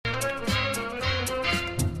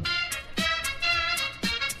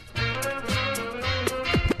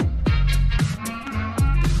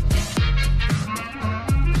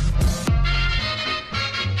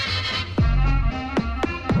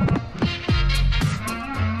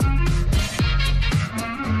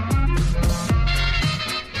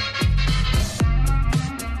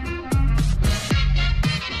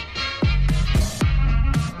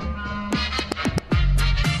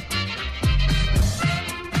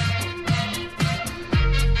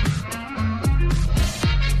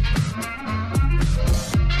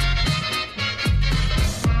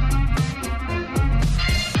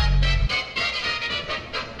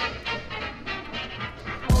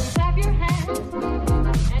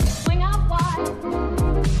and swing out wide.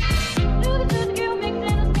 Do the two-skill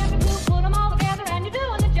mix and a step or two, put them all together and you're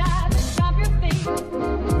doing the jive. And stomp your feet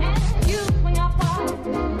and you swing out wide.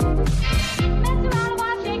 Mess around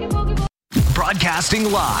while shaking boogie woogie.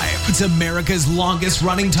 Broadcasting live. It's America's longest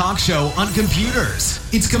running talk show on computers.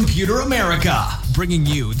 It's Computer America, bringing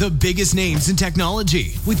you the biggest names in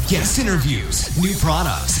technology with guest interviews, new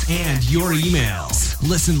products, and your emails.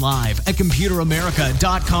 Listen live at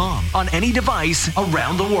computeramerica.com on any device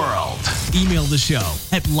around the world. Email the show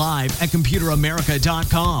at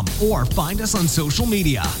live@computeramerica.com or find us on social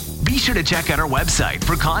media. Be sure to check out our website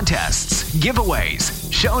for contests,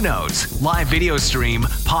 giveaways, show notes, live video stream,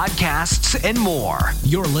 podcasts, and more.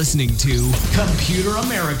 You're listening to Computer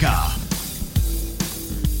America.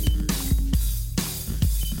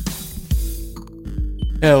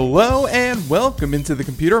 Hello and welcome into the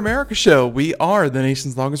Computer America Show. We are the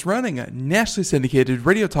nation's longest running, nationally syndicated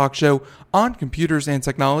radio talk show on computers and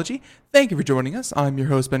technology. Thank you for joining us. I'm your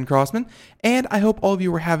host, Ben Crossman, and I hope all of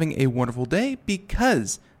you are having a wonderful day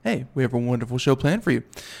because, hey, we have a wonderful show planned for you,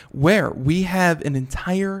 where we have an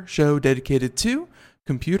entire show dedicated to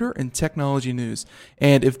computer and technology news.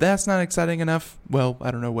 And if that's not exciting enough, well,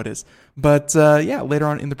 I don't know what is. But yeah, later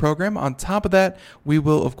on in the program, on top of that, we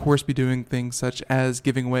will of course be doing things such as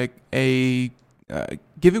giving away a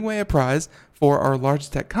prize for our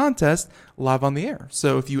largest tech contest live on the air.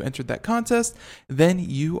 So if you entered that contest, then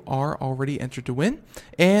you are already entered to win.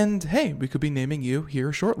 And hey, we could be naming you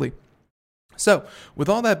here shortly. So, with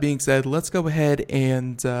all that being said, let's go ahead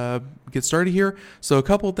and get started here. So, a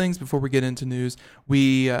couple of things before we get into news.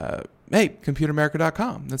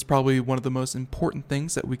 ComputerAmerica.com. That's probably one of the most important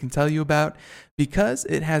things that we can tell you about because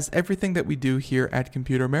it has everything that we do here at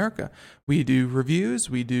Computer America. We do reviews,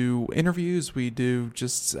 we do interviews, we do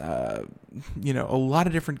just, a lot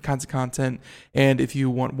of different kinds of content. And if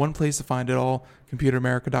you want one place to find it all,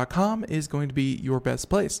 ComputerAmerica.com is going to be your best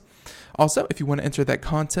place. Also, if you want to enter that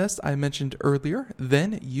contest I mentioned earlier,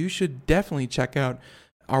 then you should definitely check out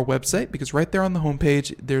our website because right there on the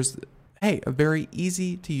homepage, there's a very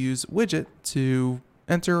easy to use widget to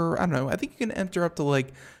enter. I don't know. I think you can enter up to I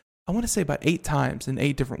want to say about 8 times in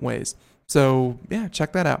 8 different ways. So yeah,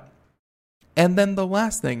 check that out. And then the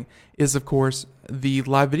last thing is, of course, the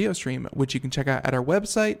live video stream, which you can check out at our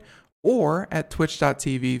website or at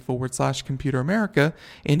twitch.tv/Computer America.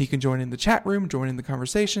 And you can join in the chat room, join in the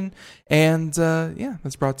conversation. And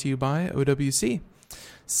that's brought to you by OWC.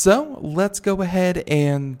 So let's go ahead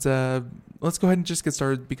and just get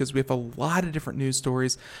started because we have a lot of different news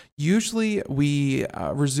stories. Usually we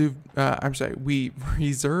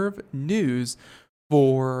reserve news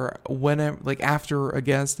for whenever, after a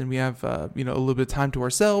guest and we have a little bit of time to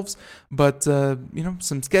ourselves. But some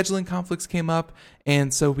scheduling conflicts came up,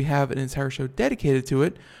 and so we have an entire show dedicated to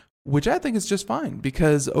it, which I think is just fine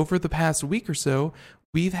because over the past week or so,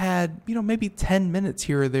 we've had, maybe 10 minutes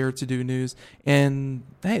here or there to do news, and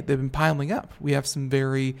hey, they've been piling up. We have some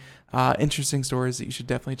very interesting stories that you should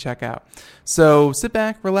definitely check out. So sit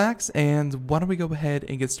back, relax, and why don't we go ahead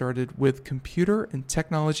and get started with computer and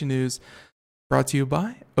technology news brought to you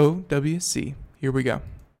by OWC. Here we go.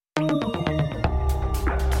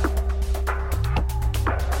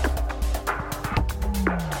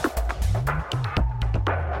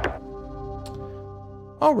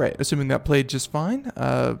 All right, assuming that played just fine,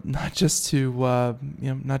 not just for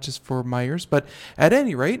my ears, but at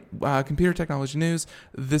any rate, Computer Technology News.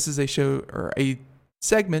 This is a show or a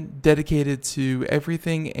segment dedicated to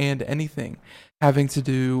everything and anything having to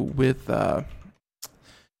do with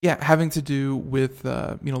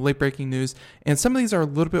late breaking news. And some of these are a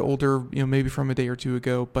little bit older, maybe from a day or two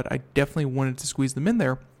ago, but I definitely wanted to squeeze them in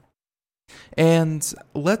there. And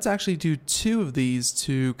let's actually do 2 of these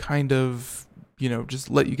to kind of just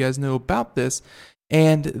let you guys know about this.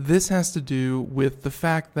 And this has to do with the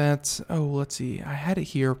fact that, let's see, I had it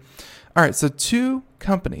here. All right, so 2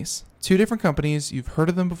 different companies, you've heard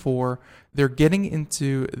of them before. They're getting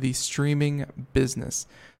into the streaming business.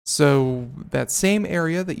 So that same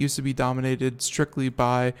area that used to be dominated strictly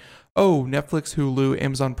by, Netflix, Hulu,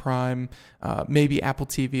 Amazon Prime, maybe Apple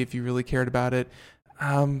TV if you really cared about it.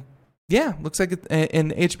 Looks like it,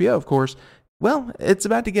 and HBO, of course. Well, it's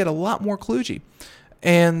about to get a lot more kludgy.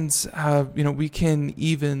 And, we can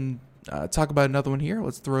even talk about another one here.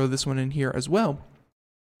 Let's throw this one in here as well.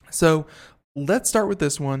 So let's start with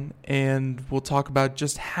this one, and we'll talk about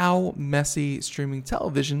just how messy streaming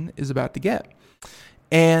television is about to get.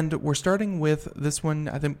 And we're starting with this one.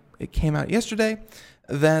 I think it came out yesterday.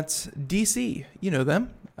 That's DC. You know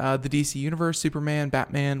them. The DC Universe, Superman,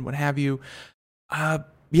 Batman, what have you.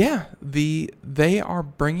 yeah, they are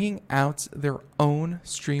bringing out their own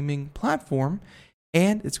streaming platform,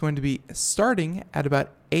 and it's going to be starting at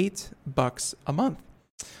about $8 a month.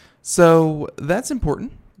 So that's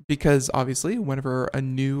important because obviously, whenever a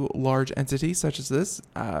new large entity such as this,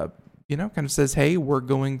 kind of says, "Hey, we're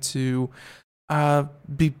going to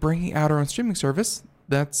be bringing out our own streaming service,"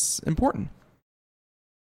 that's important.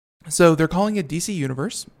 So they're calling it DC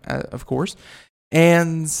Universe, of course.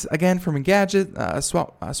 And again, from Engadget,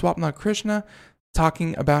 Swapna Krishna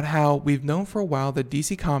talking about how we've known for a while that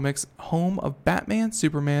DC Comics, home of Batman,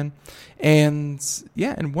 Superman, and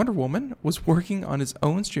Wonder Woman, was working on its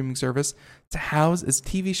own streaming service to house its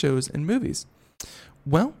TV shows and movies.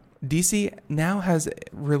 Well, DC now has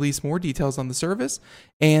released more details on the service,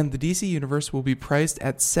 and the DC Universe will be priced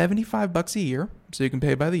at $75 a year, so you can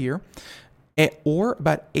pay by the year, or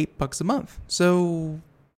about $8 a month. So,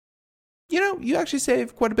 you actually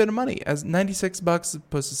save quite a bit of money, as $96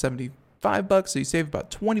 opposed to $75, so you save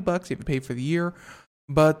about $20 if you pay for the year.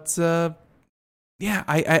 But I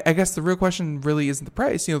guess the real question really isn't the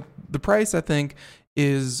price. The price, I think,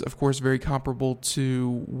 is of course very comparable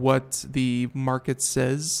to what the market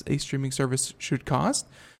says a streaming service should cost,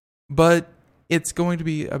 but it's going to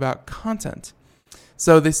be about content.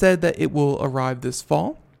 So they said that it will arrive this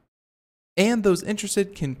fall, and those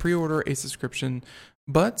interested can pre-order a subscription.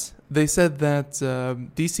 But they said that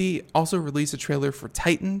DC also released a trailer for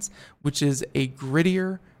Titans, which is a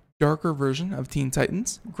grittier, darker version of Teen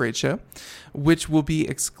Titans, great show, which will be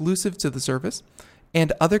exclusive to the service.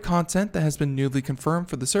 And other content that has been newly confirmed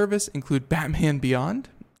for the service include Batman Beyond,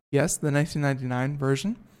 yes, the 1999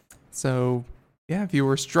 version. So, yeah, if you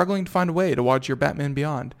were struggling to find a way to watch your Batman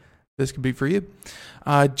Beyond, this could be for you.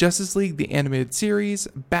 Justice League, the animated series,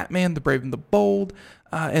 Batman, the Brave and the Bold,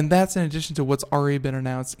 and that's in addition to what's already been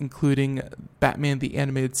announced, including Batman, the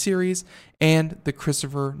animated series, and the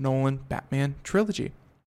Christopher Nolan Batman trilogy.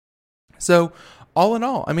 So, all in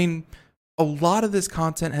all, I mean, a lot of this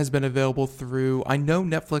content has been available through, I know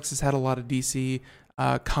Netflix has had a lot of DC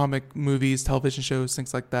comic movies, television shows,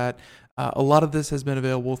 things like that. A lot of this has been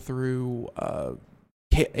available through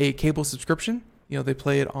a cable subscription. They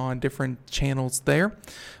play it on different channels there.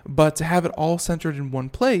 But to have it all centered in one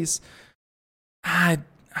place, I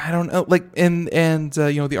don't know.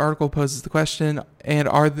 The article poses the question, and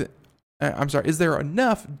are there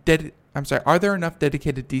enough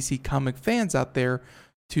dedicated DC comic fans out there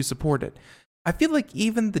to support it? I feel like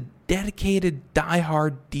even the dedicated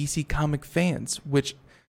diehard DC comic fans, which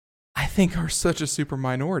I think are such a super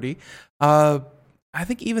minority, I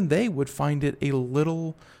think even they would find it a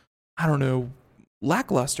little,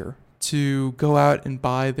 lackluster to go out and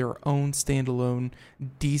buy their own standalone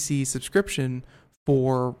DC subscription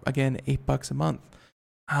for, again, $8 a month.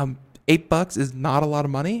 $8 is not a lot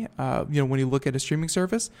of money, when you look at a streaming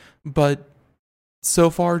service, but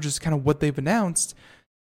so far, just kind of what they've announced,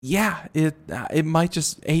 it might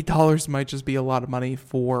just, $8 might just be a lot of money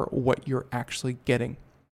for what you're actually getting.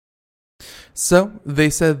 So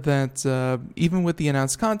they said that even with the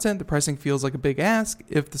announced content, the pricing feels like a big ask.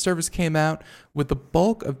 If the service came out with the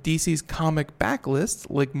bulk of DC's comic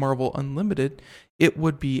backlist, like Marvel Unlimited, it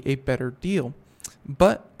would be a better deal.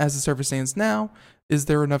 But as the service stands now, is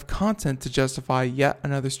there enough content to justify yet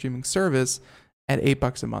another streaming service at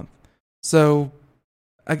 $8 a month? So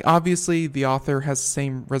obviously the author has the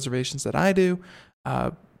same reservations that I do.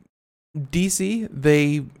 DC,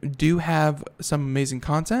 they do have some amazing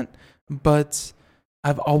content, but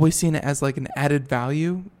I've always seen it as like an added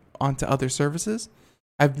value onto other services.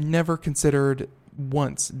 I've never considered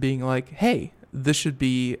once being like, hey, this should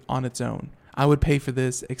be on its own. I would pay for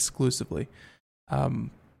this exclusively. All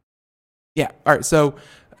right. So,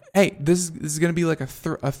 hey, this is going to be like a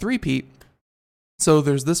three-peat. So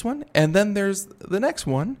there's this one, and then there's the next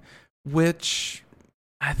one, which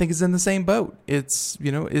I think is in the same boat. It's,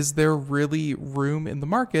 is there really room in the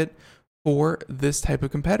market for this type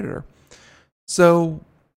of competitor? So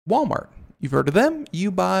Walmart, you've heard of them.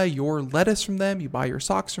 You buy your lettuce from them. You buy your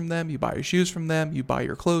socks from them. You buy your shoes from them. You buy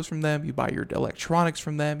your clothes from them. You buy your electronics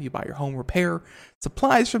from them. You buy your home repair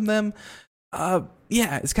supplies from them.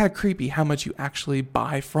 It's kind of creepy how much you actually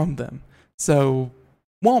buy from them. So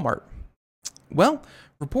Walmart. Well,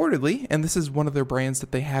 reportedly, and this is one of their brands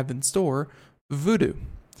that they have in store, Vudu.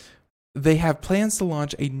 They have plans to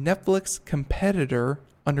launch a Netflix competitor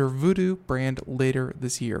under Vudu brand later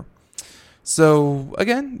this year. So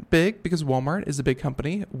again, big because Walmart is a big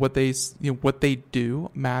company. What they do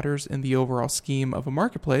matters in the overall scheme of a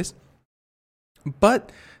marketplace.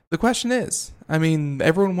 But the question is,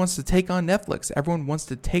 everyone wants to take on Netflix. Everyone wants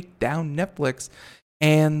to take down Netflix,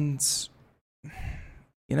 and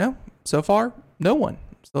so far, no one.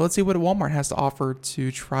 So let's see what Walmart has to offer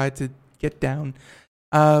to try to get down,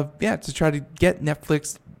 to try to get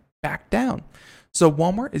Netflix back down. So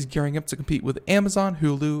Walmart is gearing up to compete with Amazon,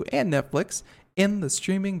 Hulu, and Netflix in the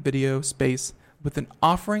streaming video space with an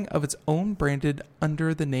offering of its own branded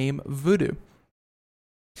under the name Vudu.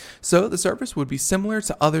 So the service would be similar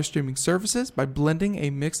to other streaming services by blending a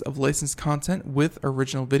mix of licensed content with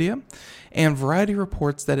original video, and Variety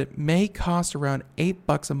reports that it may cost around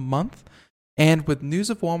 $8 a month, and with news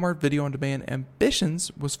of Walmart video on demand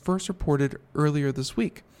ambitions was first reported earlier this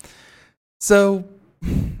week. So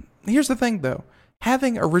here's the thing though,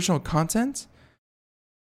 having original content,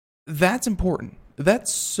 that's important.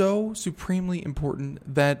 That's so supremely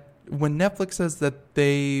important that when Netflix says that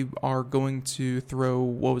they are going to throw,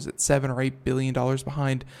 $7 or $8 billion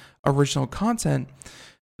behind original content,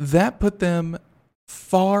 that put them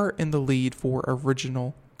far in the lead for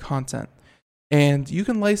original content. And you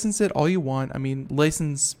can license it all you want. I mean,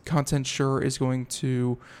 licensed content sure is going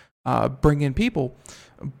to bring in people,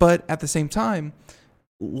 but at the same time,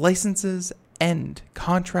 licenses end,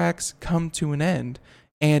 contracts come to an end,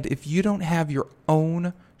 and if you don't have your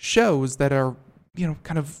own shows that are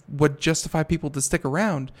kind of what justify people to stick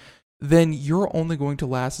around, then you're only going to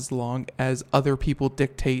last as long as other people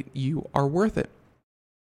dictate you are worth it.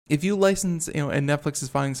 If you license, and Netflix is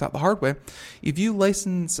finding this out the hard way, if you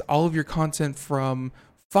license all of your content from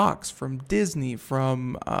Fox, from Disney,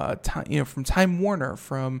 from Time Warner,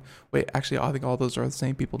 I think all those are the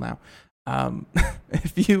same people now.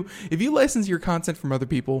 If you license your content from other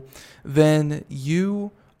people, then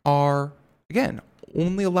you are, again,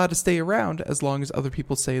 only allowed to stay around as long as other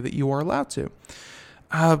people say that you are allowed to.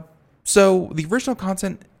 So the original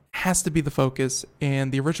content has to be the focus,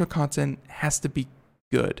 and the original content has to be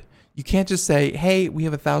good. You can't just say, hey, we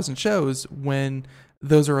have 1,000 shows, when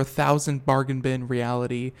those are 1,000 bargain bin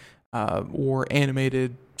reality or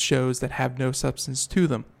animated shows that have no substance to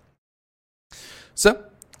them. So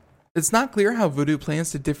it's not clear how Vudu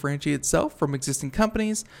plans to differentiate itself from existing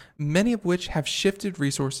companies, many of which have shifted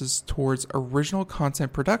resources towards original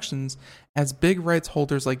content productions as big rights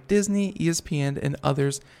holders like Disney, ESPN, and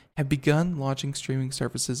others have begun launching streaming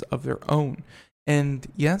services of their own. And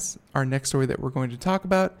yes, our next story that we're going to talk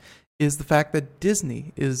about is the fact that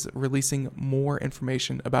Disney is releasing more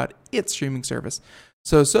information about its streaming service.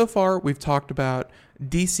 So far, we've talked about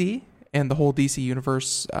DC and the whole DC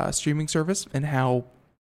Universe streaming service and how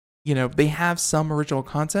they have some original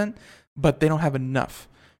content, but they don't have enough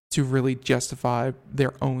to really justify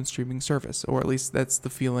their own streaming service, or at least that's the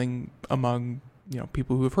feeling among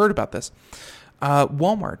people who have heard about this.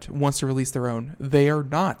 Walmart wants to release their own. They are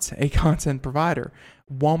not a content provider.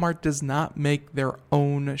 Walmart does not make their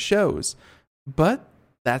own shows, but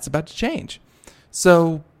that's about to change.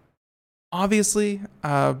 So obviously,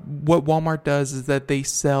 what Walmart does is that they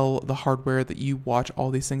sell the hardware that you watch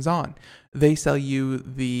all these things on. They sell you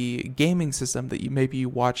the gaming system that you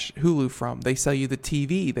watch Hulu from. They sell you the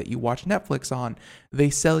TV that you watch Netflix on. They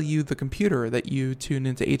sell you the computer that you tune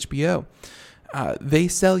into HBO. They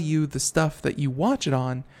sell you the stuff that you watch it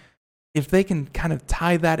on. If they can kind of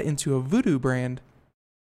tie that into a Vudu brand,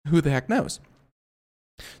 who the heck knows?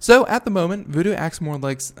 So at the moment, Vudu acts more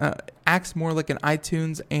like an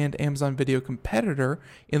iTunes and Amazon Video competitor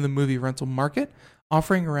in the movie rental market,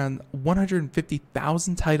 offering around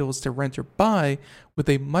 150,000 titles to rent or buy, with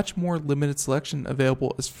a much more limited selection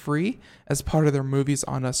available as free as part of their Movies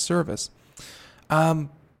on Us service.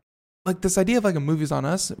 Like this idea of like a Movies on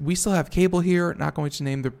Us, we still have cable here, not going to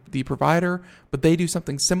name the provider, but they do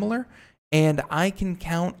something similar, and I can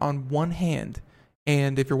count on one hand,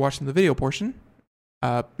 and if you're watching the video portion,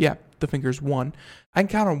 the finger's one. I can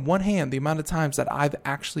count on one hand the amount of times that I've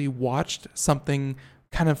actually watched something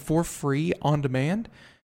kind of for free on demand.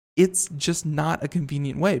 It's just not a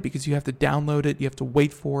convenient way because you have to download it, you have to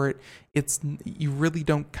wait for it. You really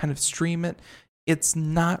don't kind of stream it. It's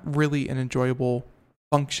not really an enjoyable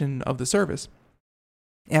function of the service.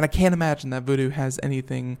 And I can't imagine that Vudu has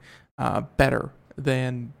anything better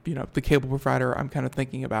than the cable provider I'm kind of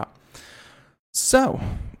thinking about. So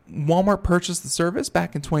Walmart purchased the service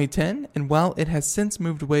back in 2010, and while it has since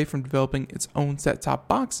moved away from developing its own set-top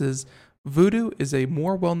boxes, Vudu is a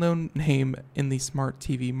more well-known name in the smart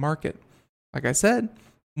TV market. Like I said,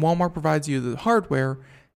 Walmart provides you the hardware.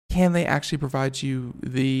 Can they actually provide you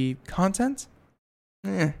the content?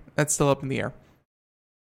 That's still up in the air.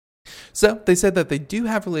 So they said that they do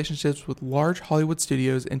have relationships with large Hollywood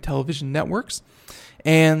studios and television networks,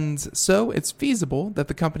 and so it's feasible that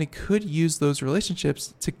the company could use those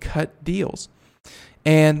relationships to cut deals.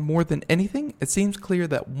 And more than anything, it seems clear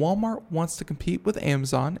that Walmart wants to compete with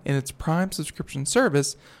Amazon in its Prime subscription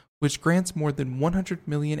service, which grants more than 100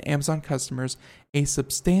 million Amazon customers a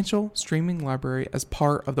substantial streaming library as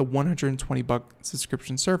part of the $120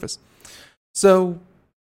 subscription service. So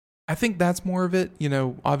I think that's more of it.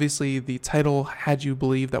 Obviously the title had you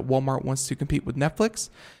believe that Walmart wants to compete with Netflix.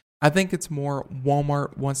 I think it's more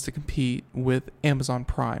Walmart wants to compete with Amazon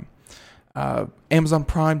Prime. Amazon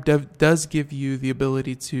Prime does give you the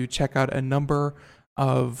ability to check out a number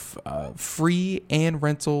of free and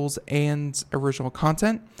rentals and original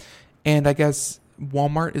content. And I guess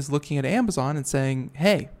Walmart is looking at Amazon and saying,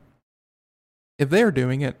 hey, if they're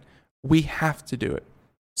doing it, we have to do it.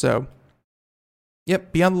 So,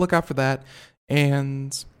 yep, be on the lookout for that.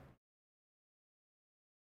 And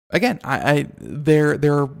again,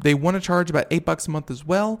 they want to charge about $8 a month as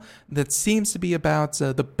well. That seems to be about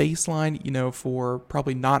the baseline, for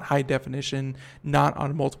probably not high definition, not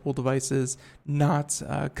on multiple devices, not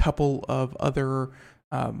a couple of other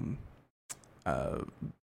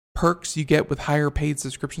perks you get with higher paid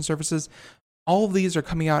subscription services. All of these are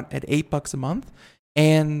coming out at $8 a month.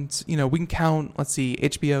 And, we can count, let's see,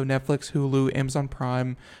 HBO, Netflix, Hulu, Amazon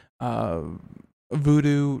Prime,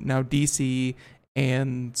 Vudu, now DC,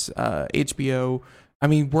 and HBO. I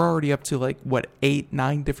mean, we're already up to 8,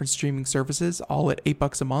 9 different streaming services, all at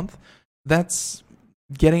 $8 a month. That's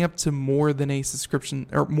getting up to more than a subscription,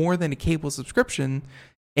 or more than a cable subscription.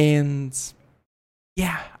 And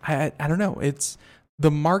yeah, I don't know.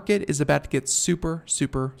 The market is about to get super,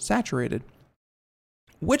 super saturated,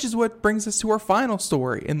 which is what brings us to our final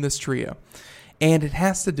story in this trio. And it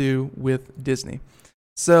has to do with Disney.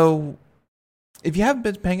 So if you haven't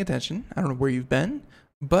been paying attention, I don't know where you've been,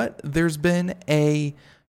 but there's been a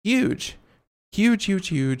huge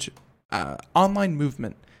online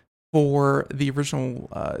movement for the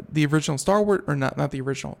original Star Wars, or not the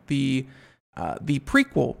original, the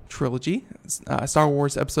prequel trilogy, Star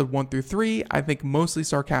Wars Episode 1 through 3. I think mostly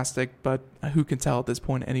sarcastic, but who can tell at this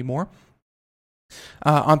point anymore?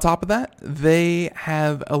 On top of that, they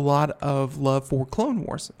have a lot of love for Clone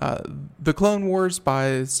Wars. The Clone Wars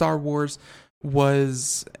by Star Wars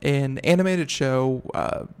was an animated show,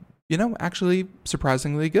 actually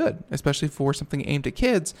surprisingly good, especially for something aimed at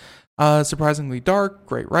kids. Surprisingly dark,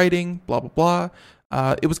 great writing, blah, blah,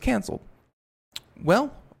 blah. It was canceled.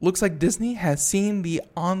 Well, looks like Disney has seen the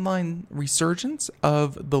online resurgence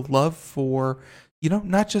of the love for,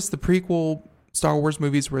 not just the prequel Star Wars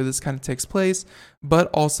movies where this kind of takes place, but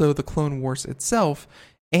also the Clone Wars itself.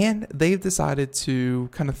 And they've decided to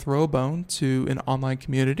kind of throw a bone to an online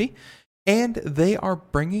community. And they are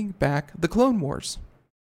bringing back the Clone Wars.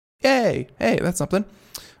 Yay! Hey, that's something.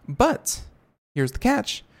 But here's the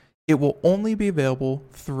catch. It will only be available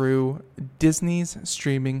through Disney's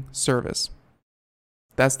streaming service.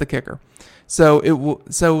 That's the kicker. So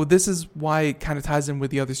this is why it kind of ties in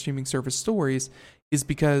with the other streaming service stories, is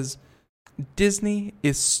because Disney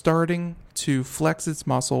is starting to flex its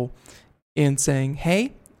muscle in saying,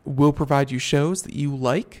 hey, we'll provide you shows that you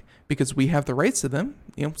like because we have the rights to them.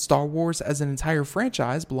 Star Wars as an entire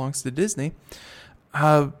franchise belongs to Disney.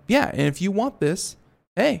 And if you want this,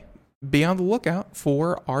 hey, be on the lookout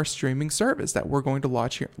for our streaming service that we're going to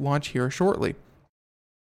launch here shortly.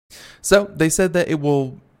 So they said that it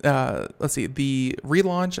will, the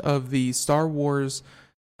relaunch of the Star Wars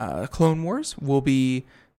Clone Wars will be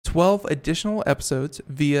 12 additional episodes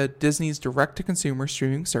via Disney's direct-to-consumer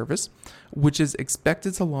streaming service, which is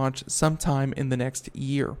expected to launch sometime in the next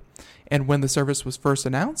year. And when the service was first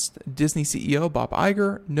announced, Disney CEO Bob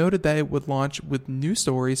Iger noted that it would launch with new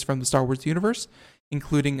stories from the Star Wars universe,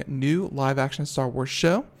 including new live-action Star Wars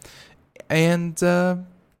show. And,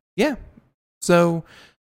 So,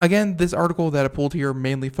 again, this article that I pulled here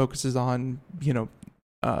mainly focuses on,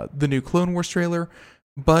 the new Clone Wars trailer,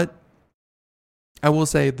 but I will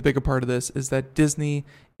say the bigger part of this is that Disney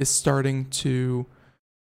is starting to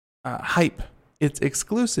hype its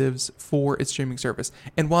exclusives for its streaming service.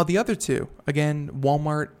 And while the other two, again,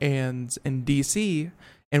 Walmart and DC,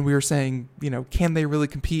 and we were saying, can they really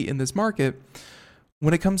compete in this market?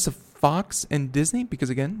 When it comes to Fox and Disney, because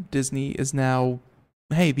again, Disney is now,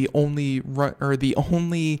 the only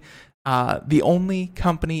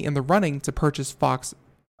company in the running to purchase Fox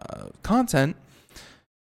content.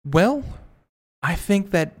 Well, I think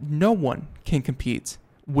that no one can compete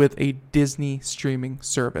with a Disney streaming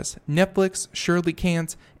service. Netflix surely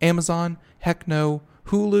can't. Amazon, heck no.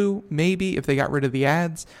 Hulu, maybe if they got rid of the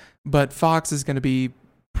ads. But Fox is going to be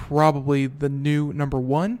probably the new number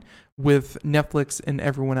one, with Netflix and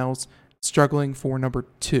everyone else struggling for number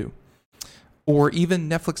 2. Or even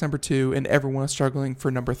Netflix number 2 and everyone else struggling for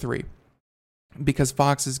number 3. Because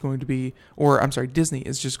Fox is going to be, Disney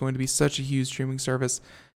is just going to be such a huge streaming service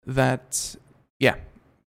that,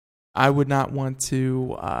 I would not want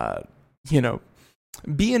to,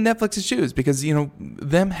 be in Netflix's shoes because,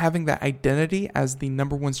 them having that identity as the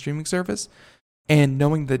number one streaming service and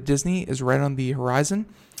knowing that Disney is right on the horizon.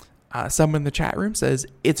 Someone in the chat room says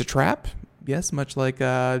it's a trap. Yes, much like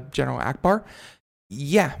General Akbar.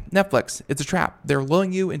 Yeah, Netflix, it's a trap. They're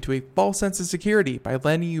lulling you into a false sense of security by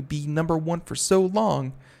letting you be number one for so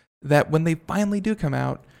long that when they finally do come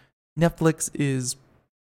out, Netflix is,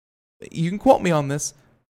 you can quote me on this,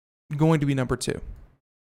 going to be number two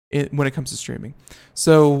when it comes to streaming.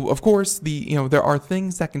 So, of course, there are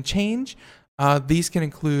things that can change. These can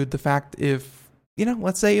include the fact if,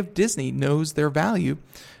 let's say if Disney knows their value,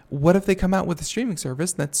 what if they come out with a streaming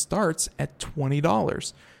service that starts at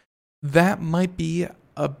 $20? That might be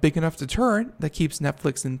a big enough deterrent that keeps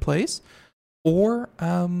Netflix in place, or,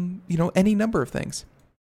 any number of things.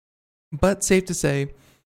 But safe to say,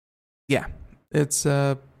 yeah, it's,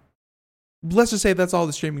 let's just say that's all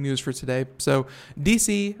the streaming news for today. So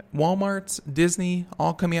DC, Walmart, Disney,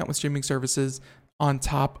 all coming out with streaming services on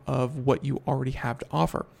top of what you already have to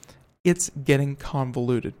offer. It's getting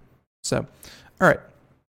convoluted. So, all right.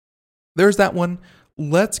 There's that one.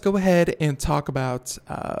 Let's go ahead and talk about,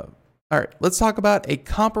 let's talk about a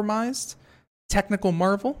compromised technical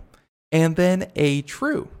marvel and then a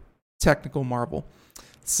true technical marvel.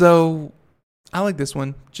 So I like this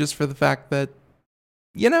one just for the fact that,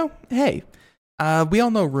 hey, we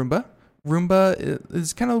all know Roomba. Roomba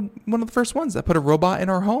is kind of one of the first ones that put a robot in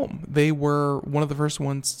our home. They were one of the first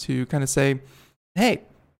ones to kind of say, hey,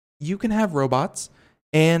 you can have robots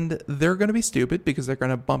and they're going to be stupid because they're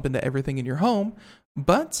going to bump into everything in your home.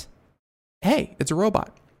 But hey, it's a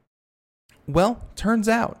robot. Well, turns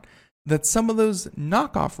out that some of those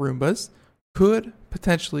knockoff Roombas could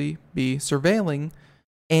potentially be surveilling.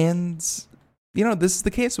 And, this is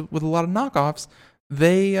the case with a lot of knockoffs.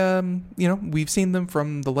 They, we've seen them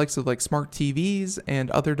from the likes of like smart TVs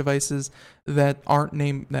and other devices that aren't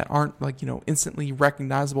instantly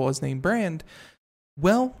recognizable as name brand.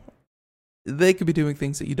 Well, they could be doing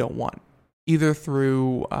things that you don't want, either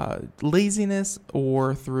through laziness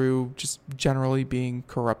or through just generally being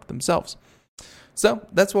corrupt themselves. So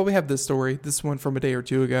that's why we have this story, this one from a day or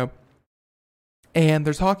two ago. And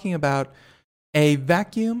they're talking about a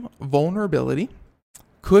vacuum vulnerability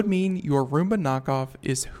could mean your Roomba knockoff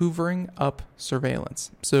is hoovering up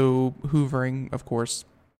surveillance. So hoovering, of course,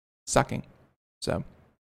 sucking. So,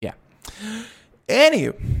 yeah.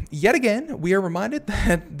 Anywho, yet again, we are reminded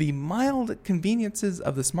that the mild conveniences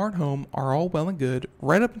of the smart home are all well and good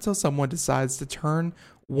right up until someone decides to turn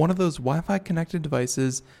one of those Wi-Fi connected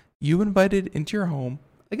devices you invited into your home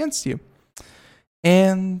against you.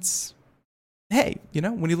 And hey,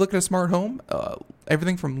 when you look at a smart home,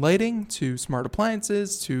 everything from lighting to smart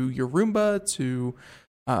appliances to your Roomba to,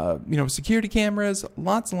 security cameras,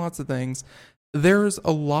 lots and lots of things. There's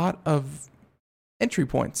a lot of entry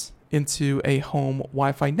points into a home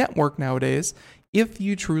Wi-Fi network nowadays if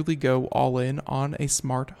you truly go all in on a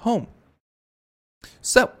smart home.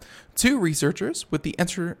 So, two researchers with the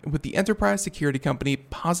enterprise security company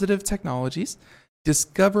Positive Technologies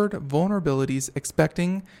discovered vulnerabilities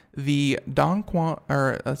expecting the Dongguan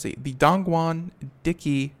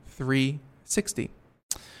Dicky 360.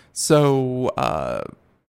 So,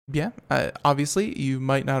 obviously you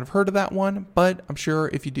might not have heard of that one, but I'm sure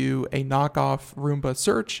if you do a knockoff Roomba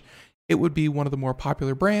search, it would be one of the more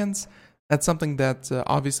popular brands. That's something that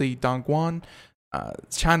obviously Dongguan,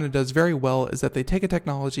 China does very well, is that they take a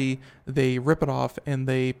technology, they rip it off, and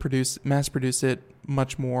they mass produce it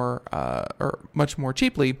much more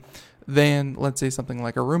cheaply than, let's say, something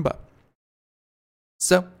like a Roomba.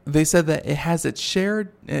 So they said that it has shared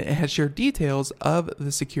details of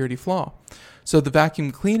the security flaw. So the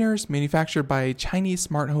vacuum cleaners manufactured by a Chinese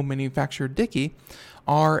smart home manufacturer Dicky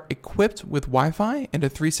are equipped with Wi-Fi and a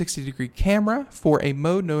 360-degree camera for a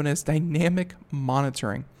mode known as dynamic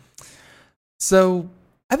monitoring. So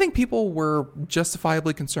I think people were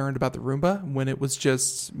justifiably concerned about the Roomba when it was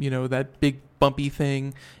just, that big bumpy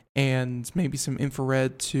thing and maybe some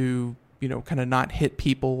infrared to, kind of not hit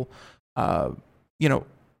people.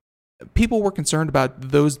 People were concerned about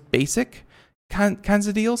those basic kinds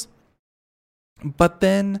of deals. But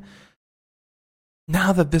then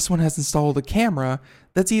now that this one has installed a camera,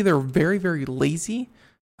 that's either very, very lazy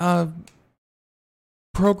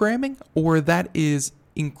programming or that is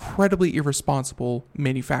incredibly irresponsible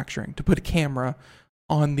manufacturing to put a camera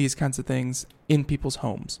on these kinds of things in people's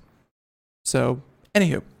homes. So,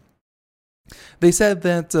 anywho, they said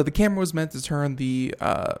that the camera was meant to turn the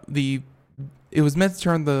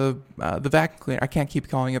vacuum cleaner. I can't keep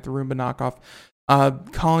calling it the Roomba knockoff.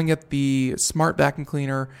 Calling it the smart vacuum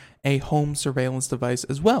cleaner a home surveillance device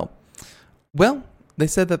as well. Well, they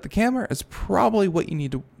said that the camera is probably what you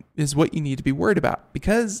need to be worried about,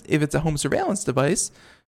 because if it's a home surveillance device,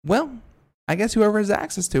 well, I guess whoever has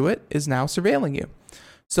access to it is now surveilling you.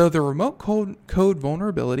 So the remote code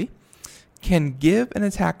vulnerability can give an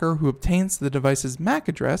attacker who obtains the device's MAC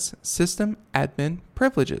address system admin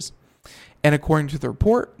privileges. And according to the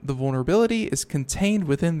report, the vulnerability is contained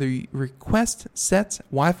within the request set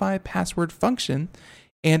Wi-Fi password function,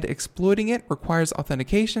 and exploiting it requires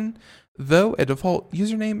authentication, though a default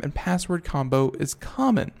username and password combo is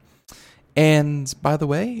common. And by the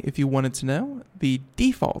way, if you wanted to know, the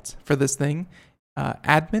default for this thing,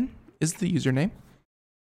 admin is the username.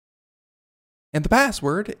 And the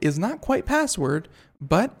password is not quite password,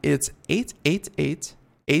 but it's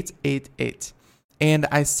 888-888. And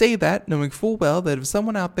I say that knowing full well that if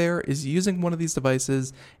someone out there is using one of these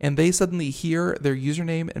devices and they suddenly hear their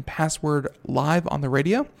username and password live on the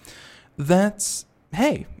radio, that's,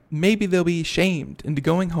 hey, maybe they'll be shamed into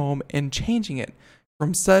going home and changing it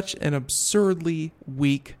from such an absurdly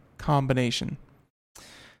weak combination.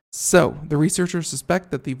 So, the researchers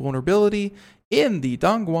suspect that the vulnerability in the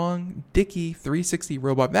Dongguan Dickey 360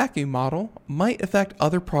 robot vacuum model might affect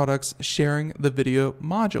other products sharing the video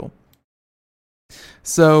module.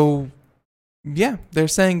 So, yeah, they're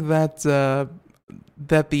saying that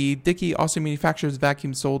that the Dickey also manufactures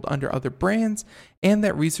vacuums sold under other brands, and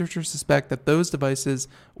that researchers suspect that those devices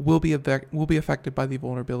will be affected by the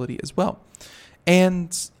vulnerability as well.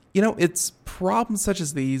 And you know, it's problems such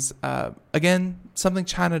as these. Again, something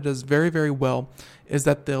China does very, very well is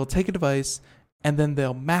that they'll take a device and then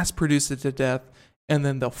they'll mass produce it to death, and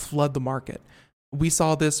then they'll flood the market. We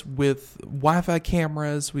saw this with Wi-Fi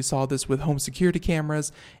cameras. We saw this with home security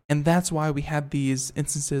cameras. And that's why we had these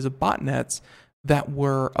instances of botnets that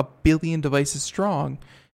were 1 billion devices strong.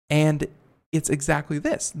 And it's exactly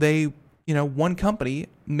this. One company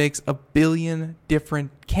makes 1 billion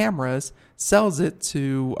different cameras, sells it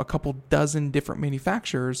to a couple dozen different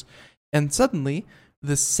manufacturers, and suddenly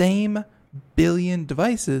the same 1 billion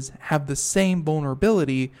devices have the same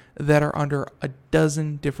vulnerability that are under a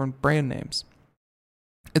dozen different brand names.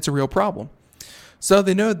 It's a real problem. So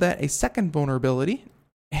they noted that a second vulnerability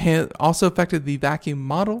also affected the vacuum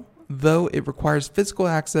model, though it requires physical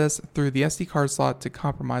access through the SD card slot to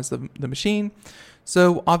compromise the machine.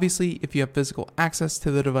 So obviously, if you have physical access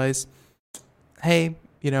to the device, hey,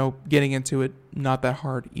 getting into it, not that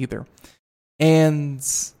hard either. And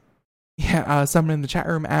yeah, someone in the chat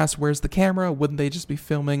room asked, where's the camera? Wouldn't they just be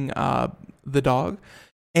filming the dog?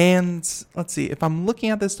 And let's see, if I'm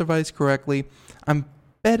looking at this device correctly, I'm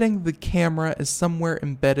betting the camera is somewhere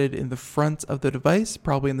embedded in the front of the device,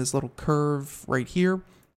 probably in this little curve right here.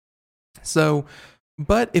 So,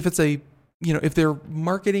 but if it's if they're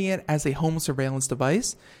marketing it as a home surveillance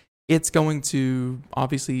device, it's going to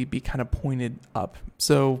obviously be kind of pointed up.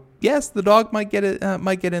 So yes, the dog might get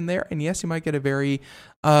in there, and yes, you might get a very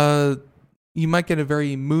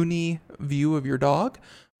moony view of your dog,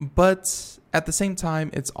 but at the same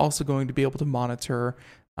time, it's also going to be able to monitor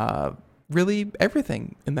really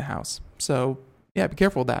everything in the house. So yeah, be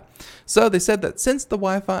careful with that. So they said that since the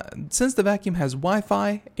vacuum has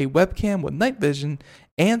Wi-Fi, a webcam with night vision,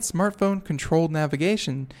 and smartphone controlled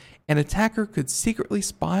navigation, an attacker could secretly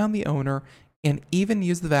spy on the owner and even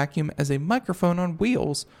use the vacuum as a microphone on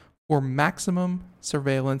wheels for maximum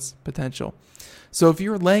surveillance potential. So if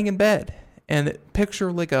you're laying in bed, and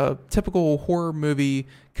picture like a typical horror movie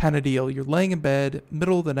kind of deal, you're laying in bed,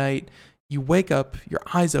 middle of the night, you wake up, your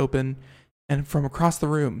eyes open, and from across the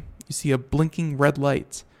room, you see a blinking red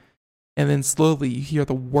light. And then slowly you hear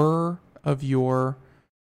the whir of your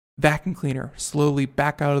vacuum cleaner slowly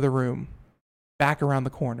back out of the room, back around the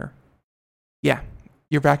corner. Yeah,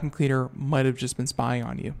 your vacuum cleaner might have just been spying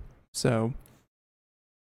on you. So,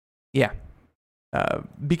 yeah.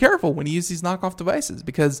 Be careful when you use these knockoff devices,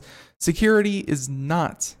 because security is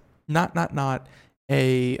not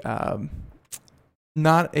a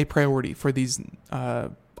priority for these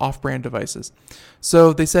off-brand devices.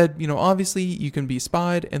 So they said, obviously you can be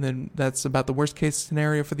spied, and then that's about the worst case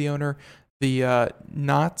scenario for the owner. The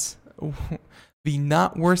not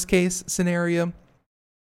worst case scenario,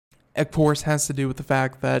 of course, has to do with the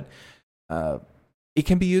fact that it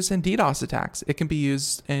can be used in DDoS attacks. It can be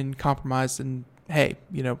used and compromised, and hey,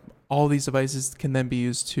 all these devices can then be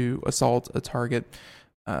used to assault a target.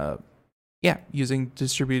 Using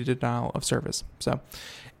distributed denial of service. So,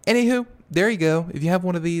 anywho, there you go. If you have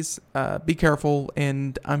one of these, be careful.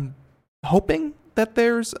 And I'm hoping that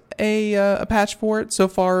there's a patch for it. So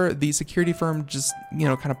far, the security firm just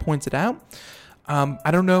kind of points it out. I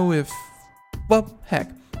don't know if, well, heck,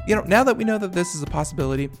 now that we know that this is a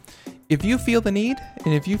possibility, if you feel the need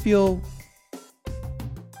and if you feel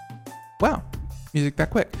Wow, music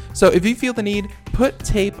that quick. So if you feel the need, put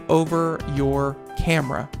tape over your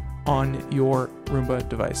camera on your Roomba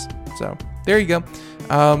device. So there you go.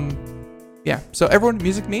 Yeah, so everyone,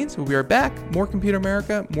 music means we'll be right back. More Computer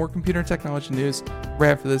America, more computer technology news right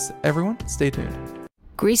after this. Everyone, stay tuned.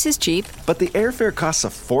 Greece is cheap. But the airfare costs a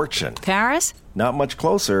fortune. Paris? Not much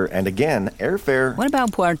closer, and again, airfare... What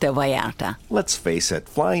about Puerto Vallarta? Let's face it,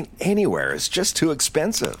 flying anywhere is just too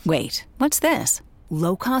expensive. Wait, what's this?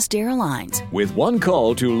 Low-cost airlines. With one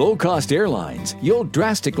call to low-cost airlines, you'll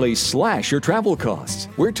drastically slash your travel costs.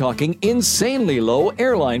 We're talking insanely low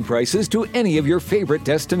airline prices to any of your favorite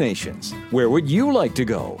destinations. Where would you like to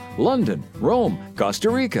go? London, Rome, Costa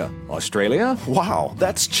Rica, Australia? Wow,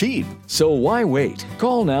 that's cheap. So why wait?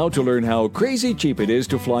 Call now to learn how crazy cheap it is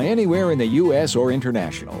to fly anywhere in the U.S. or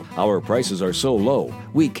international. Our prices are so low,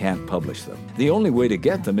 we can't publish them. The only way to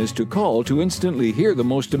get them is to call to instantly hear the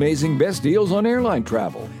most amazing best deals on airline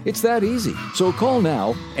travel. It's that easy. So call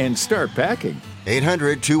now and start packing.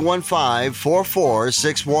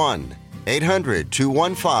 800-215-4461.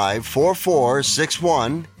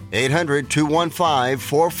 800-215-4461.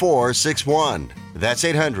 800-215-4461. That's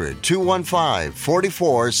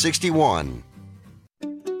 800-215-4461.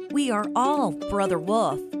 We are all Brother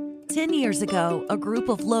Wolf. 10 years ago, a group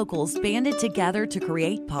of locals banded together to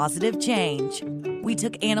create positive change. We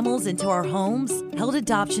took animals into our homes, held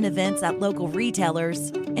adoption events at local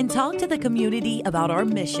retailers, and talked to the community about our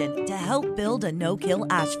mission to help build a no-kill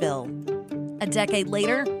Asheville. A decade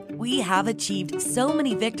later, we have achieved so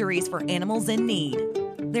many victories for animals in need.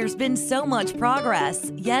 There's been so much progress,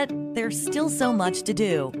 yet there's still so much to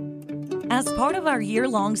do. As part of our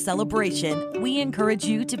year-long celebration, we encourage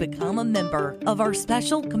you to become a member of our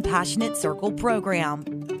special Compassionate Circle program.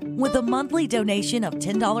 With a monthly donation of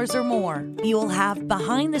 $10 or more, you will have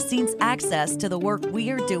behind-the-scenes access to the work we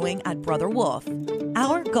are doing at Brother Wolf.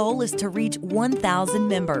 Our goal is to reach 1,000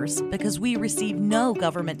 members because we receive no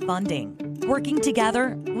government funding. Working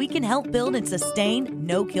together, we can help build and sustain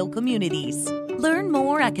no-kill communities. Learn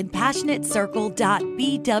more at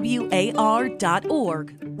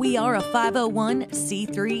compassionatecircle.bwar.org. We are a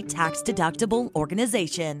 501c3 tax-deductible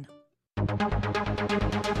organization.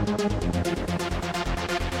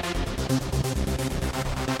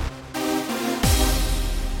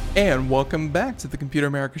 And welcome back to the Computer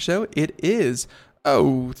America Show. It is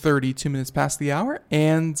 32 minutes past the hour,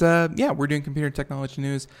 and yeah, we're doing computer technology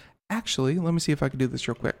news. Actually, let me see if I can do this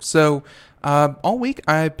real quick. So, all week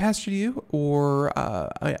I pastor you, or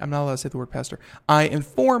I'm not allowed to say the word pastor. I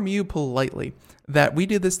inform you politely that we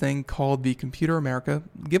did this thing called the Computer America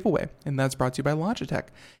giveaway, and that's brought to you by Logitech.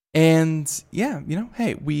 And yeah, you know,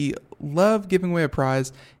 hey, we love giving away a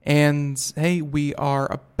prize, and hey, we are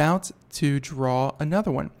about to draw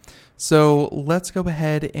another one. So let's go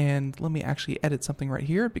ahead and let me actually edit something right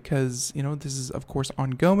here because, you know, this is of course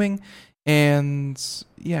ongoing. And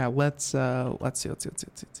yeah, let's see.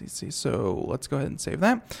 So let's go ahead and save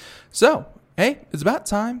that. So, hey, it's about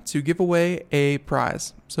time to give away a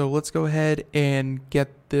prize. So let's go ahead and get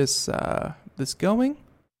this going.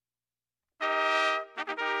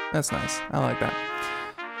 That's nice. I like that.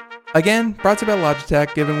 Again, brought to you by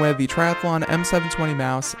Logitech, giving away the Triathlon M720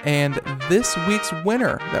 mouse. And this week's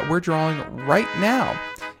winner that we're drawing right now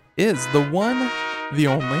is the one, the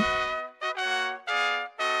only.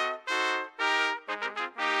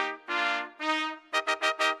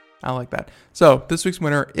 I like that. So this week's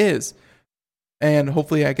winner is, and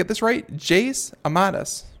hopefully I get this right, Jace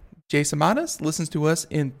Amadas. Jace Amadas listens to us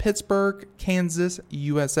in Pittsburgh, Kansas,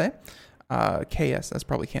 USA. KS, that's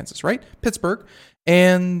probably Kansas, right? Pittsburgh.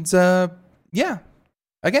 And yeah,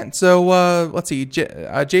 again, so let's see.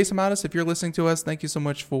 Jace Amadas, if you're listening to us, thank you so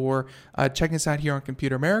much for checking us out here on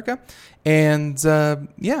Computer America. And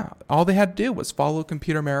yeah, all they had to do was follow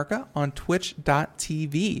Computer America on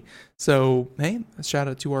twitch.tv. So, hey, a shout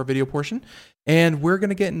out to our video portion. And we're going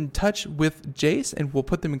to get in touch with Jace, and we'll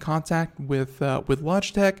put them in contact with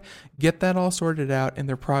Logitech, get that all sorted out, and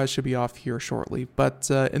their prize should be off here shortly.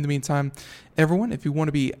 But in the meantime, everyone, if you want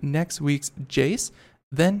to be next week's Jace,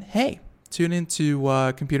 then hey, tune into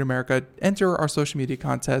Computer America, enter our social media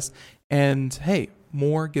contest, and hey,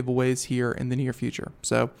 more giveaways here in the near future.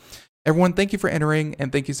 So, everyone, thank you for entering,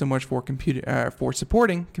 and thank you so much for for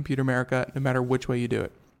supporting Computer America, no matter which way you do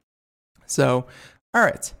it. So, all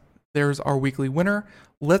right. There's our weekly winner.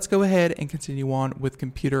 Let's go ahead and continue on with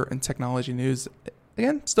computer and technology news.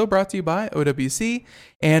 Again, still brought to you by OWC.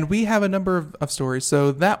 And we have a number of stories.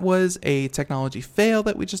 So that was a technology fail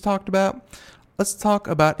that we just talked about. Let's talk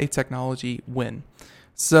about a technology win.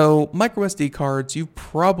 So micro SD cards, you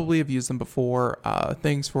probably have used them before.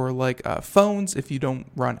 Things for like phones, if you don't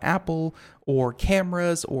run Apple, or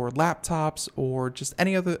cameras, or laptops, or just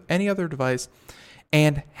any other device.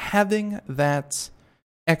 And having that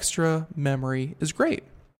extra memory is great.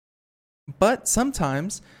 But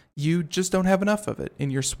sometimes you just don't have enough of it,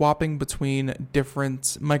 and you're swapping between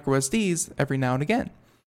different micro SDs every now and again.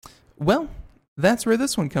 Well, that's where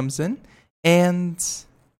this one comes in, and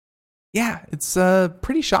yeah, it's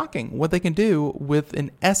pretty shocking what they can do with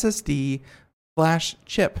an SSD flash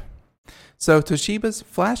chip. So Toshiba's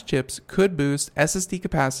flash chips could boost SSD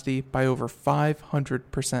capacity by over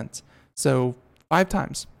 500%, so 5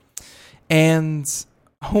 times. And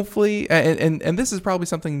hopefully, and this is probably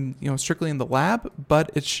something, strictly in the lab,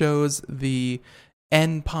 but it shows the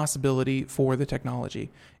end possibility for the technology.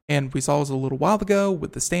 And we saw this a little while ago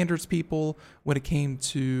with the standards people when it came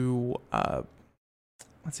to, I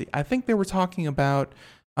think they were talking about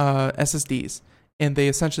SSDs, and they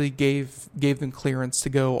essentially gave them clearance to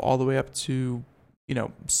go all the way up to,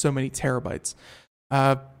 so many terabytes.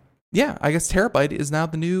 I guess terabyte is now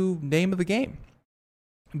the new name of the game.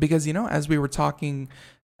 Because, as we were talking,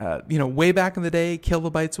 way back in the day,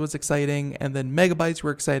 kilobytes was exciting, and then megabytes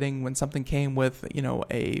were exciting when something came with,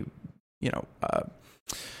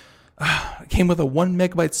 came with a 1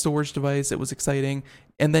 megabyte storage device. It was exciting.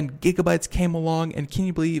 And then gigabytes came along, and can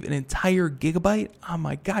you believe an entire gigabyte? Oh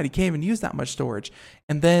my God, you can't even use that much storage.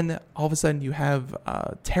 And then all of a sudden you have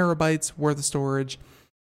terabytes worth of storage.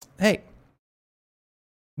 Hey,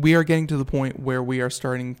 we are getting to the point where we are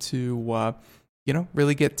starting to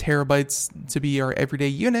really get terabytes to be our everyday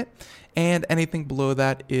unit, and anything below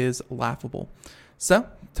that is laughable. So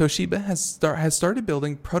Toshiba has started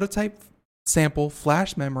building prototype sample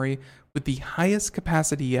flash memory with the highest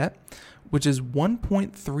capacity yet, which is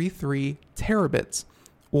 1.33 terabits,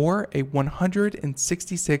 or a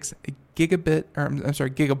 166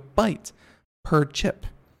 gigabyte per chip,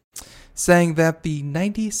 saying that the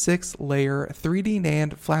 96-layer 3D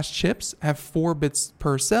NAND flash chips have 4 bits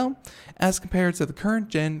per cell, as compared to the current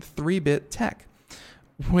gen 3-bit tech,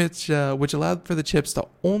 which allowed for the chips to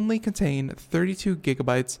only contain 32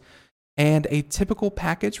 gigabytes, and a typical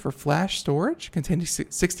package for flash storage containing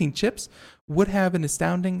 16 chips would have an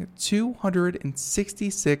astounding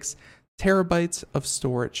 266 terabytes of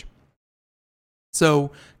storage.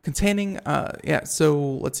 So containing, so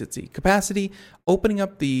let's see, capacity, opening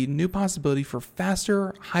up the new possibility for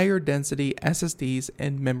faster, higher density SSDs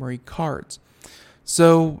and memory cards.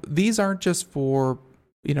 So these aren't just for,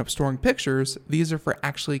 storing pictures, these are for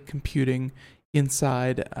actually computing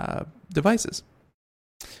inside devices.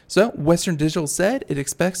 So Western Digital said it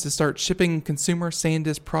expects to start shipping consumer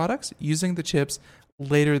SanDisk products using the chips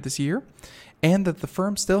later this year, and that the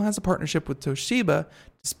firm still has a partnership with Toshiba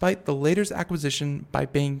despite the latest acquisition by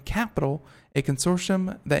Bain Capital, a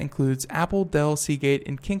consortium that includes Apple, Dell, Seagate,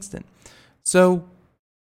 and Kingston. So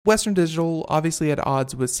Western Digital obviously at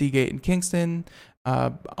odds with Seagate and Kingston,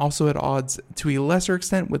 also at odds to a lesser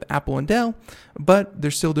extent with Apple and Dell, but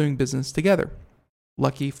they're still doing business together.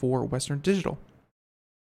 Lucky for Western Digital.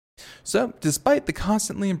 So despite the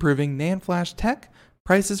constantly improving NAND flash tech,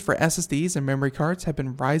 prices for SSDs and memory cards have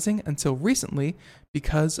been rising until recently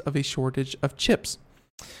because of a shortage of chips.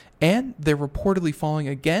 And they're reportedly falling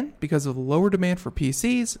again because of the lower demand for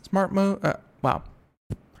PCs,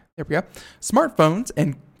 smartphones,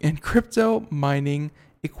 and crypto mining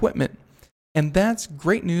equipment. And that's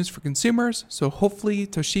great news for consumers, so hopefully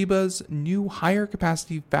Toshiba's new higher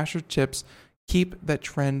capacity faster chips keep that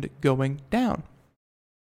trend going down.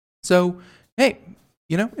 So, hey,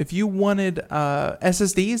 if you wanted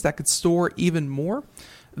SSDs that could store even more,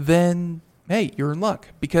 then, hey, you're in luck.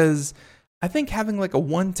 Because I think having like a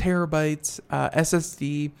 1 terabyte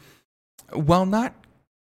SSD, while not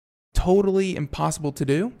totally impossible to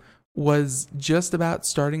do, was just about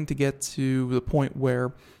starting to get to the point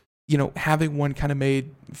where, having one kind of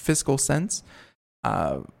made fiscal sense.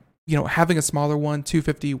 Having a smaller one,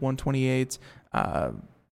 250, 128,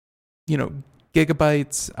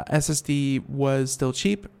 gigabytes SSD was still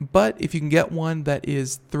cheap, but if you can get one that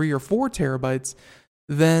is 3 or 4 terabytes,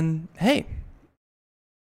 then hey,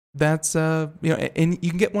 that's and you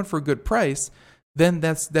can get one for a good price, then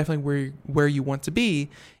that's definitely where you want to be.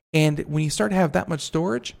 And when you start to have that much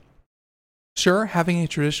storage, sure, having a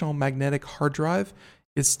traditional magnetic hard drive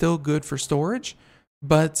is still good for storage,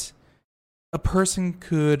 but a person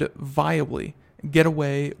could viably get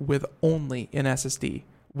away with only an SSD,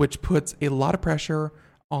 which puts a lot of pressure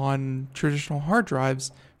on traditional hard drives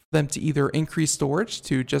for them to either increase storage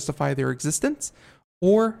to justify their existence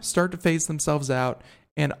or start to phase themselves out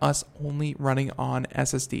and us only running on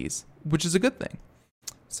SSDs, which is a good thing.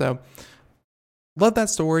 So love that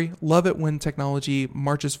story. Love it when technology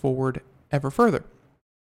marches forward ever further.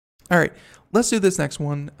 All right, let's do this next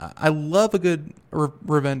one. I love a good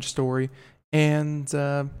revenge story. And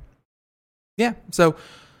yeah, so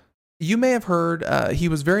you may have heard he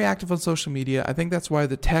was very active on social media. I think that's why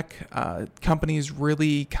the tech companies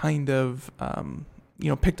really kind of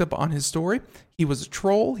picked up on his story. He was a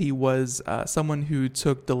troll. He was someone who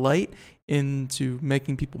took delight into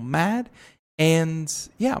making people mad. And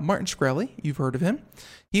yeah, Martin Shkreli, you've heard of him.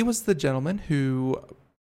 He was the gentleman who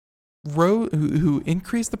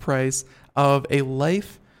increased the price of a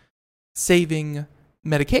life-saving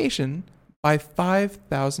medication by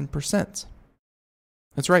 5,000%.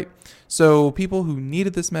 That's right. So people who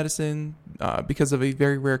needed this medicine because of a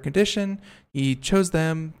very rare condition, he chose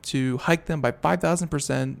them to hike them by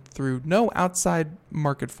 5,000% through no outside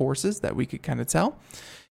market forces that we could kind of tell.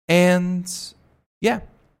 And yeah,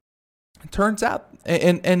 it turns out,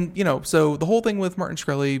 and so the whole thing with Martin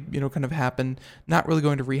Shkreli, kind of happened. Not really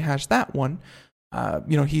going to rehash that one.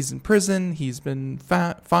 He's in prison, he's been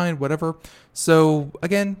fined, whatever. So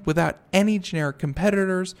again, without any generic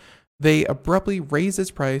competitors, they abruptly raised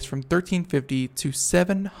its price from $13.50 to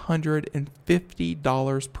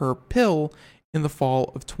 $750 per pill in the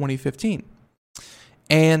fall of 2015.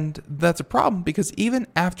 And that's a problem because even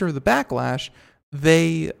after the backlash,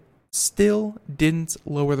 they still didn't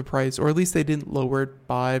lower the price, or at least they didn't lower it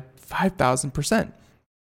by 5,000%.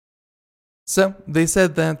 So they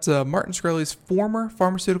said that Martin Shkreli's former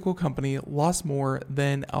pharmaceutical company lost more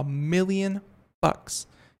than $1 million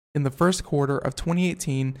in the first quarter of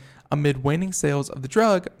 2018 amid waning sales of the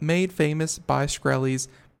drug made famous by Shkreli's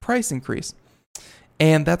price increase.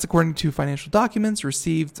 And that's according to financial documents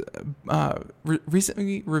received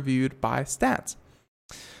recently reviewed by Stats.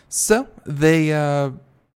 So they,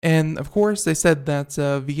 and of course they said that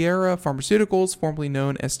Viera Pharmaceuticals, formerly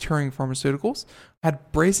known as Turing Pharmaceuticals, had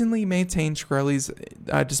brazenly maintained Shkreli's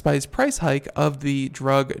despite his price hike of the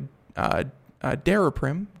drug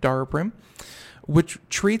Daraprim, which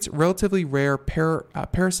treats relatively rare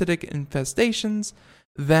parasitic infestations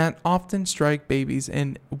that often strike babies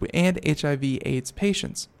and HIV/AIDS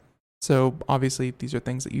patients. So obviously these are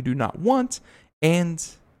things that you do not want. And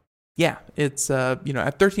yeah, it's at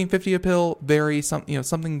 $13.50 a pill,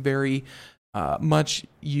 something very much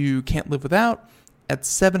you can't live without. At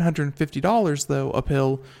 $750 though a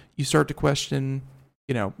pill, you start to question,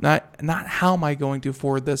 not how am I going to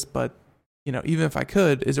afford this, but even if I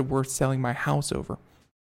could, is it worth selling my house over?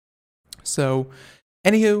 So,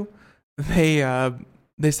 anywho,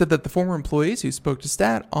 they said that the former employees who spoke to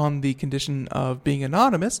Stat on the condition of being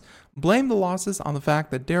anonymous blamed the losses on the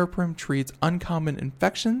fact that Daraprim treats uncommon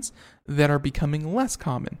infections that are becoming less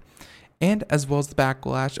common, and as well as the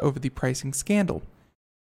backlash over the pricing scandal.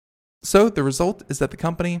 So the result is that the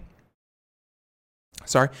company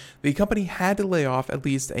had to lay off at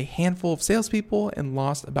least a handful of salespeople and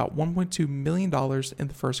lost about $1.2 million in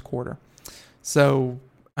the first quarter. So,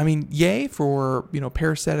 I mean, yay for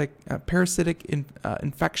parasitic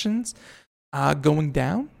infections going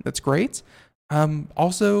down. That's great.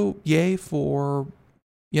 Also, yay for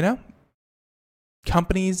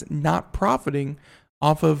companies not profiting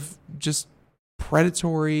off of just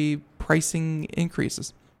predatory pricing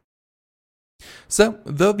increases. So,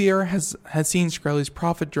 though Viera has seen Shkreli's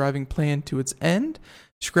profit-driving plan to its end,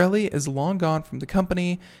 Shkreli is long gone from the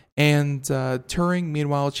company, and Turing,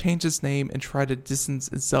 meanwhile, changed its name and tried to distance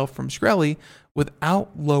itself from Shkreli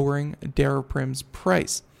without lowering Daraprim's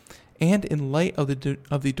price. And in light of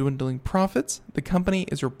the dwindling profits, the company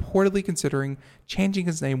is reportedly considering changing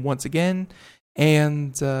its name once again.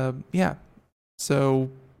 And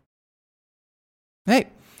so hey,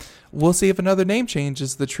 we'll see if another name change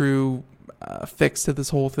is the true fix to this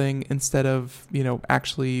whole thing instead of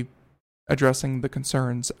actually addressing the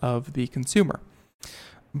concerns of the consumer.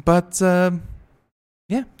 But there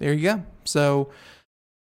you go. So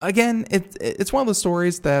again, it's one of those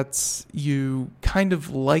stories that you kind of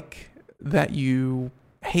like, that you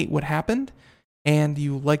hate what happened, and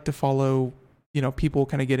you like to follow people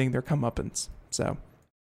kind of getting their comeuppance. So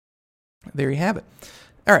there you have it.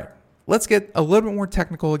 All right, let's get a little bit more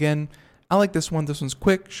technical again. I like this one. This one's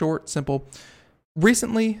quick, short, simple.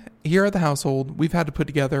 Recently, here at the household, we've had to put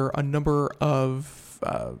together a number of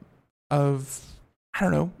I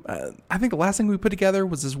don't know. I think the last thing we put together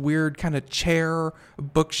was this weird kind of chair,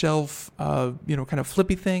 bookshelf, kind of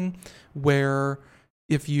flippy thing where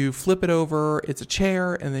if you flip it over, it's a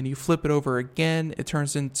chair, and then you flip it over again, it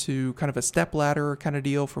turns into kind of a step ladder kind of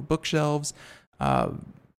deal for bookshelves.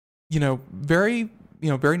 Very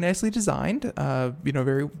nicely designed,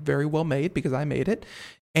 very, very well made because I made it.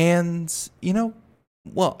 And,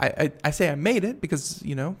 well, I say I made it because,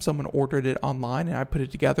 someone ordered it online and I put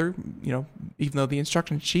it together, even though the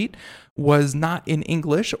instruction sheet was not in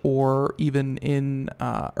English or even in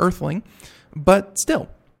Earthling. But still,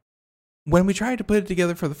 when we tried to put it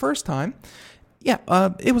together for the first time,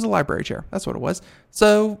 it was a library chair. That's what it was.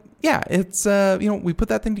 So, it's, we put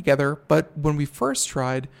that thing together. But when we first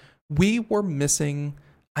tried, we were missing,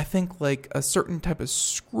 I think, like a certain type of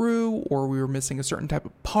screw, or we were missing a certain type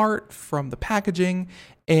of part from the packaging.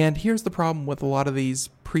 And here's the problem with a lot of these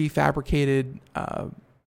prefabricated, I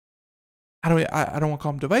don't want to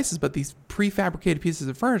call them devices, but these prefabricated pieces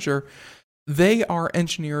of furniture, they are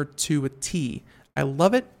engineered to a T. I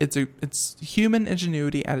love it. It's human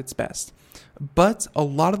ingenuity at its best. But a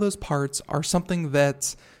lot of those parts are something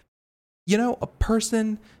that, a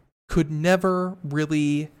person could never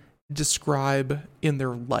really describe in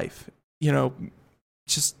their life.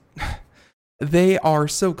 Just they are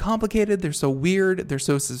so complicated, they're so weird, they're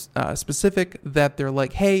so specific that they're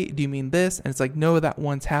like, hey, do you mean this? And it's like, no, that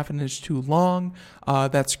one's half an inch too long,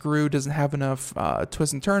 that screw doesn't have enough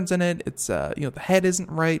twists and turns in it, it's the head isn't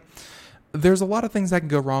right. There's a lot of things that can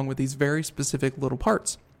go wrong with these very specific little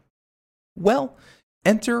parts. Well,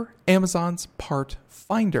 enter Amazon's Part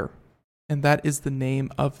Finder, and that is the name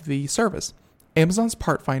of the service. Amazon's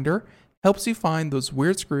Part Finder helps you find those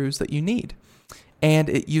weird screws that you need, and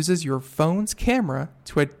it uses your phone's camera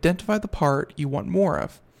to identify the part you want more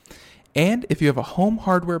of. And if you have a home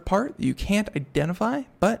hardware part that you can't identify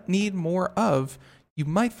but need more of, you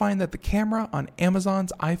might find that the camera on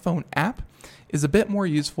Amazon's iPhone app is a bit more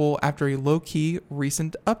useful after a low-key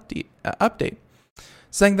recent update,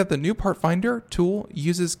 saying that the new Part Finder tool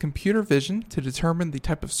uses computer vision to determine the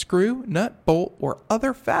type of screw, nut, bolt, or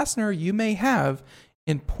other fastener you may have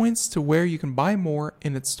and points to where you can buy more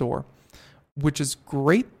in its store, which is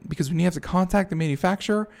great because when you have to contact the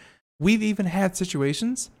manufacturer, we've even had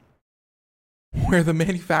situations where the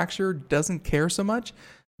manufacturer doesn't care so much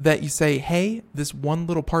that you say, hey, this one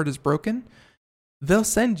little part is broken. They'll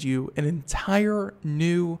send you an entire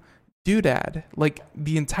new doodad, like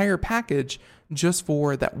the entire package, just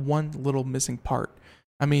for that one little missing part.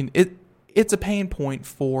 I mean, it's a pain point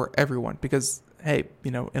for everyone because, hey,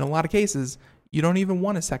 in a lot of cases, you don't even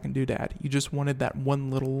want a second doodad. You just wanted that one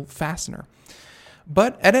little fastener.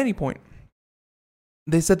 But at any point,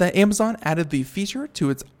 they said that Amazon added the feature to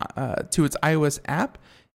its iOS app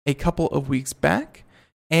a couple of weeks back,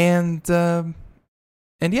 and saying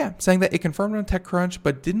that it confirmed on TechCrunch,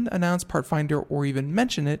 but didn't announce Part Finder or even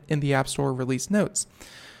mention it in the App Store release notes.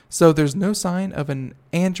 So there's no sign of an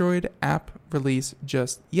Android app release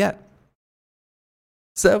just yet.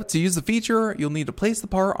 So to use the feature, you'll need to place the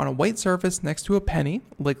part on a white surface next to a penny,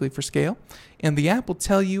 likely for scale, and the app will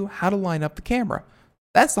tell you how to line up the camera.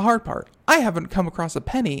 That's the hard part. I haven't come across a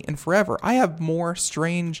penny in forever. I have more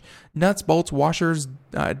strange nuts, bolts, washers,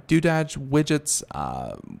 doodads, widgets,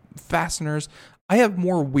 fasteners. I have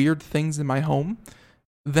more weird things in my home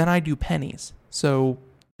than I do pennies. So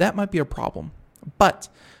that might be a problem. But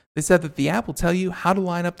they said that the app will tell you how to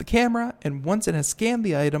line up the camera, and once it has scanned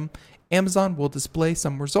the item, Amazon will display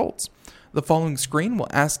some results. The following screen will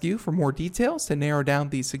ask you for more details to narrow down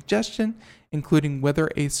the suggestion, including whether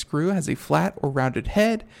a screw has a flat or rounded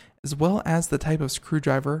head, as well as the type of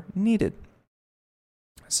screwdriver needed.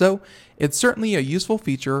 So it's certainly a useful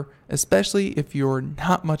feature, especially if you're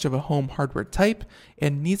not much of a home hardware type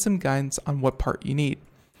and need some guidance on what part you need.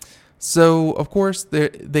 So, of course,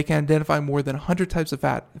 they can identify more than 100 types of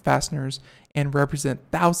fasteners and represent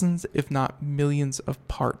thousands, if not millions, of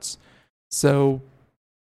parts. So,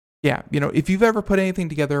 yeah, if you've ever put anything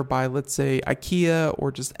together by, let's say, IKEA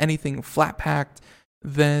or just anything flat packed,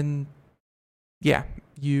 then, yeah,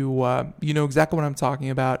 you know exactly what I'm talking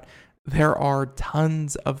about. There are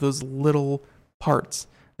tons of those little parts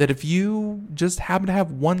that if you just happen to have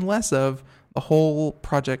one less of, the whole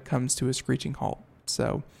project comes to a screeching halt.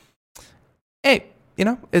 So, hey,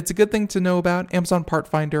 it's a good thing to know about Amazon Part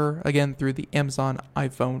Finder, again, through the Amazon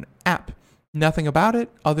iPhone app. Nothing about it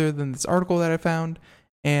other than this article that I found,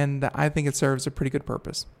 and I think it serves a pretty good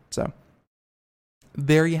purpose. So,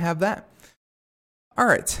 there you have that. All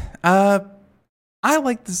right. I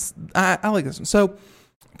like this. I like this one. So,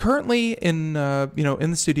 currently in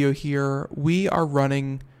the studio here, we are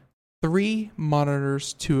running 3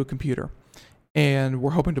 monitors to a computer. And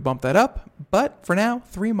we're hoping to bump that up. But for now,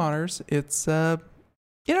 3 monitors. It's, hey,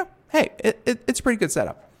 it's a pretty good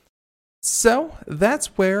setup. So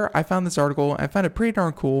that's where I found this article. I found it pretty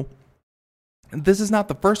darn cool. This is not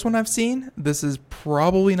the first one I've seen. This is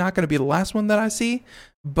probably not going to be the last one that I see.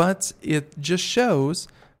 But it just shows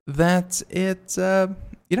that it's,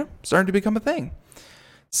 starting to become a thing.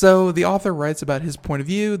 So the author writes about his point of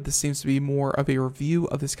view. This seems to be more of a review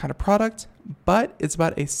of this kind of product, but it's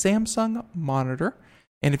about a Samsung monitor.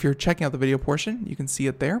 And if you're checking out the video portion, you can see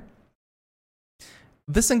it there.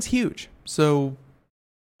 This thing's huge. So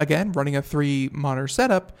again, running a 3-monitor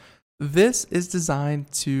setup, this is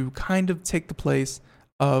designed to kind of take the place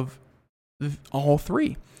of all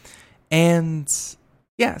 3. And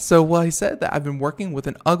yeah, so he said that I've been working with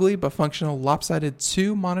an ugly but functional lopsided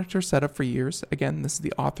 2-monitor setup for years. Again, this is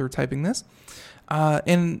the author typing this.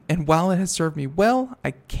 And while it has served me well,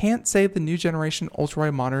 I can't say the new generation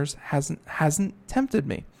ultrawide monitors hasn't tempted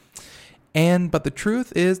me. But the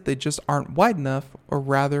truth is they just aren't wide enough, or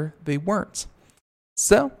rather they weren't.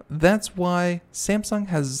 So that's why Samsung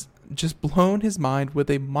has just blown his mind with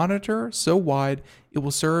a monitor so wide it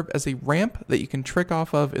will serve as a ramp that you can trick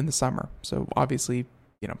off of in the summer. So obviously,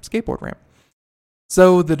 skateboard ramp.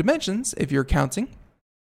 So the dimensions, if you're counting,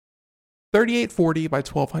 3840 by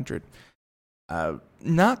 1200.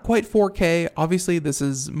 Not quite 4K. Obviously, this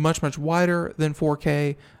is much, much wider than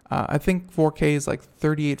 4K. I think 4K is like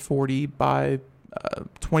 3840 by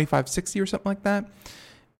 2560 or something like that.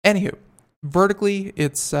 Anywho, vertically,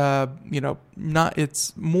 it's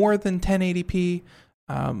it's more than 1080p.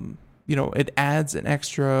 It adds an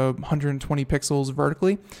extra 120 pixels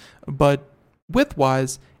vertically, but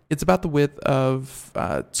width-wise, it's about the width of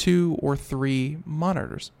 2 or 3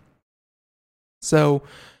 monitors. So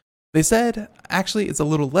they said actually it's a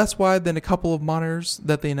little less wide than a couple of monitors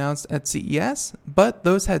that they announced at CES, but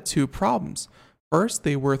those had 2 problems. First,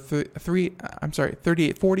 they were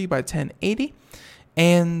 3840 by 1080,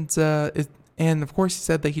 and of course he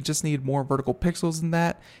said that he just needed more vertical pixels than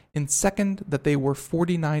that. And second, that they were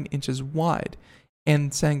 49 inches wide,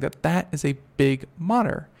 and saying that that is a big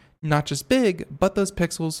monitor. Not just big, but those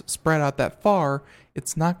pixels spread out that far,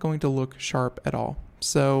 it's not going to look sharp at all.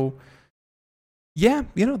 So yeah,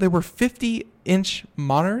 they were 50-inch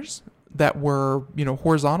monitors that were,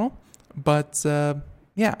 horizontal. But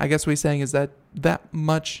yeah, I guess what he's saying is that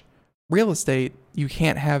much real estate, you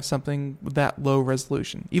can't have something that low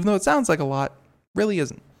resolution. Even though it sounds like a lot, really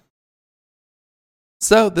isn't.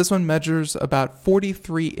 So this one measures about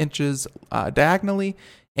 43 inches diagonally.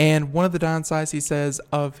 And one of the downsides, he says,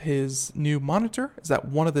 of his new monitor is that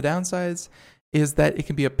it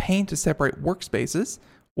can be a pain to separate workspaces,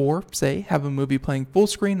 or say have a movie playing full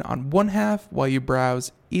screen on one half while you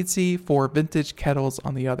browse Etsy for vintage kettles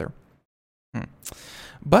on the other.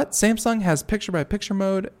 But Samsung has picture-by-picture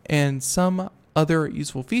mode and some other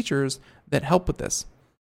useful features that help with this.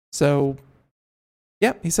 So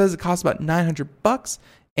yeah, he says it costs about $900,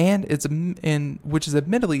 and which is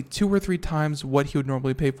admittedly 2 or 3 times what he would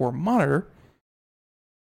normally pay for a monitor.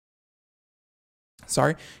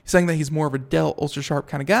 Sorry, he's saying that he's more of a Dell Ultra Sharp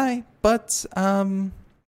kind of guy, but but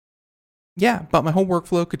my whole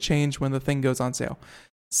workflow could change when the thing goes on sale.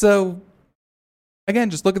 So again,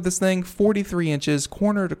 just look at this thing, 43 inches,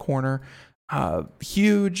 corner to corner,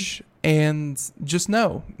 huge, and just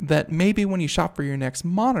know that maybe when you shop for your next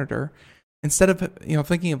monitor, instead of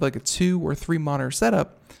thinking of like a 2 or 3 monitor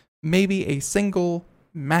setup, maybe a single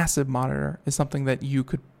massive monitor is something that you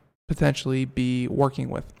could potentially be working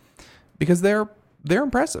with, because they're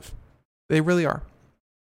impressive. They really are.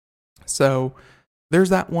 So there's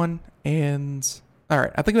that one. And all right,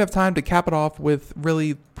 I think we have time to cap it off with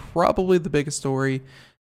really probably the biggest story,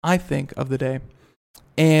 I think, of the day.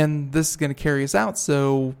 And this is going to carry us out.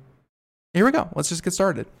 So here we go. Let's just get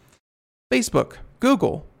started. Facebook,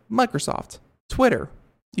 Google, Microsoft, Twitter.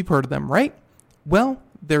 You've heard of them, right? Well,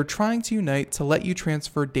 they're trying to unite to let you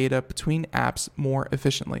transfer data between apps more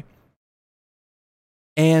efficiently.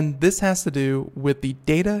 And this has to do with the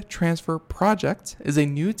Data Transfer Project, is a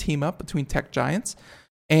new team up between tech giants.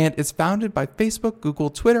 And it's founded by Facebook, Google,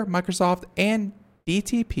 Twitter, Microsoft, and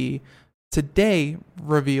DTP. Today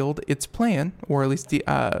revealed its plan, or at least the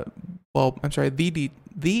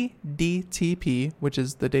DTP, which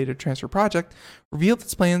is the Data Transfer Project, revealed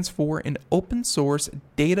its plans for an open source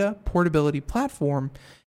data portability platform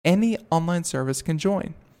any online service can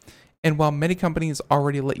join. And while many companies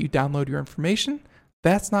already let you download your information,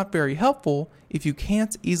 that's not very helpful if you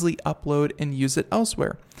can't easily upload and use it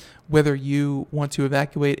elsewhere. Whether you want to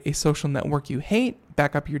evacuate a social network you hate,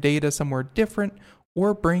 back up your data somewhere different,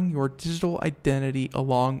 or bring your digital identity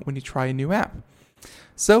along when you try a new app.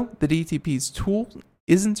 So the DTP's tool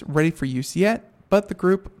isn't ready for use yet, but the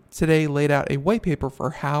group today laid out a white paper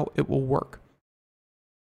for how it will work.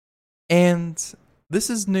 And this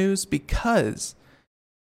is news because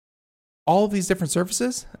all of these different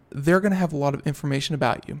services, they're going to have a lot of information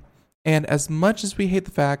about you. And as much as we hate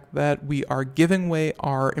the fact that we are giving away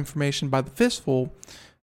our information by the fistful,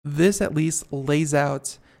 this at least lays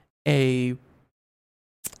out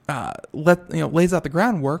lays out the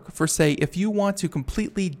groundwork for, say, if you want to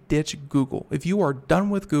completely ditch Google, if you are done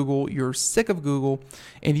with Google, you're sick of Google,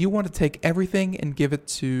 and you want to take everything and give it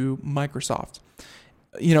to Microsoft,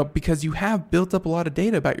 because you have built up a lot of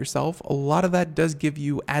data about yourself. A lot of that does give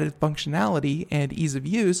you added functionality and ease of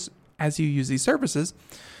use as you use these services.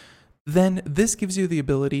 Then this gives you the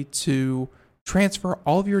ability to transfer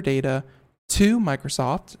all of your data to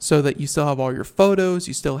Microsoft so that you still have all your photos,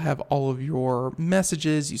 you still have all of your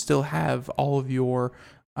messages, you still have all of your,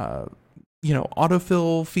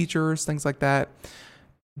 autofill features, things like that.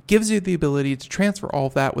 Gives you the ability to transfer all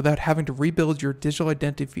of that without having to rebuild your digital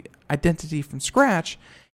identity from scratch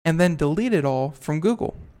and then delete it all from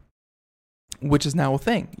Google, which is now a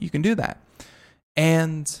thing. You can do that.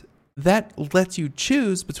 And that lets you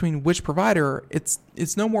choose between which provider.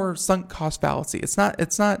 It's no more sunk cost fallacy. It's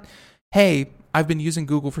not, hey, I've been using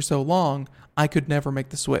Google for so long, I could never make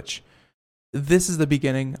the switch. This is the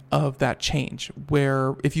beginning of that change,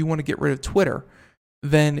 where if you want to get rid of Twitter,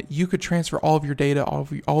 then you could transfer all of your data,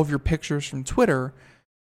 all of your pictures from Twitter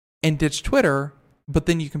and ditch Twitter, but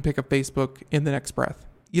then you can pick up Facebook in the next breath.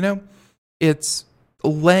 It's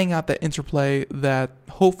laying out that interplay that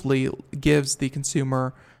hopefully gives the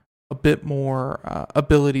consumer a bit more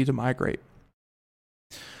ability to migrate.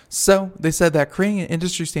 So they said that creating an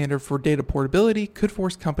industry standard for data portability could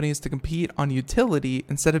force companies to compete on utility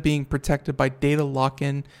instead of being protected by data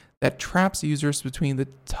lock-in that traps users between the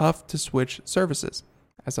tough-to-switch services,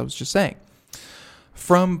 as I was just saying.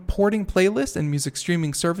 From porting playlists and music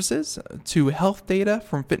streaming services to health data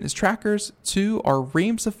from fitness trackers to our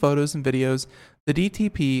reams of photos and videos, the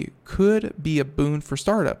DTP could be a boon for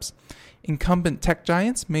startups. Incumbent tech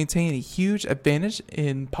giants maintain a huge advantage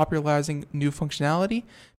in popularizing new functionality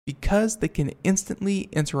because they can instantly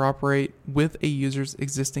interoperate with a user's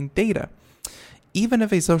existing data. Even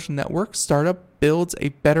if a social network startup builds a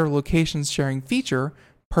better location sharing feature,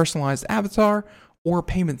 personalized avatar, or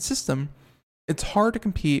payment system, it's hard to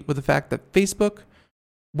compete with the fact that Facebook,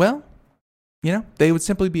 they would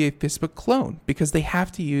simply be a Facebook clone because they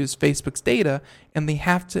have to use Facebook's data and they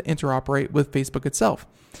have to interoperate with Facebook itself.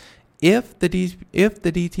 If the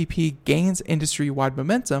DTP gains industry-wide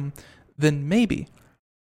momentum, then maybe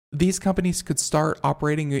these companies could start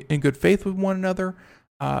operating in good faith with one another.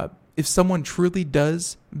 If someone truly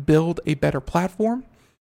does build a better platform,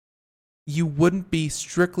 you wouldn't be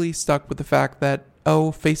strictly stuck with the fact that,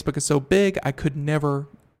 Facebook is so big, I could never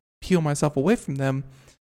peel myself away from them.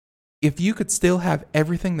 If you could still have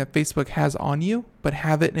everything that Facebook has on you, but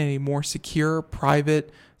have it in a more secure,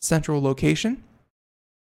 private, central location,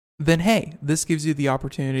 then hey, this gives you the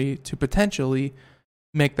opportunity to potentially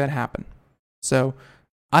make that happen. So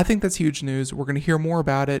I think that's huge news. We're going to hear more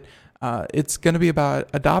about it. It's going to be about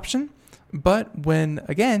adoption. But when,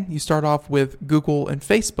 again, you start off with Google and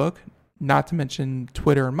Facebook, not to mention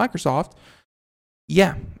Twitter and Microsoft,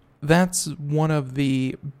 that's one of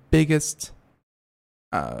the biggest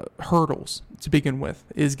hurdles to begin with,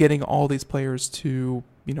 is getting all these players to,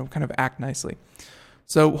 kind of act nicely.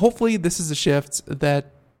 So hopefully this is a shift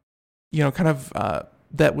that,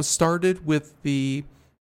 that was started with the,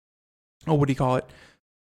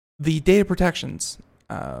 the data protections.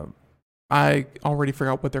 I already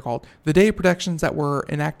forgot what they're called. The data protections that were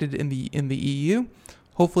enacted in the EU.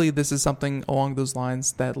 Hopefully this is something along those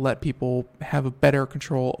lines that let people have a better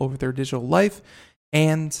control over their digital life.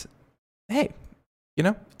 And hey,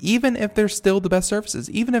 even if they're still the best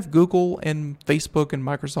services, even if Google and Facebook and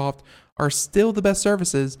Microsoft are still the best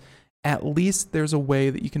services, at least there's a way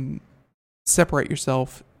that you can separate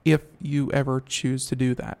yourself if you ever choose to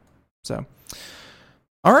do that. So,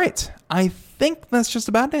 all right, I think that's just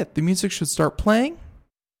about it. The music should start playing.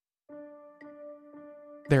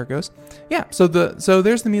 There it goes. Yeah, so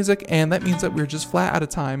there's the music, and that means that we're just flat out of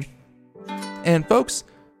time. And folks,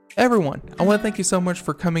 everyone, I want to thank you so much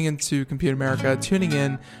for coming into Compute America, tuning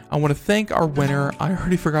in. I want to thank our winner. I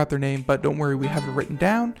already forgot their name, but don't worry, we have it written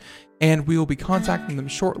down, and we will be contacting them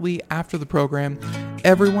shortly after the program.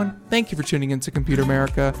 Everyone, thank you for tuning into Compute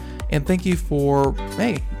America, and thank you for,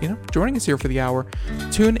 joining us here for the hour.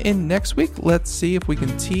 Tune in next week. Let's see if we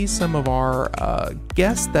can tease some of our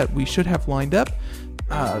guests that we should have lined up.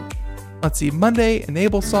 Let's see, Monday,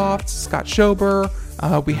 EnableSoft, Scott Schober.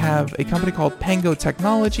 We have a company called Pango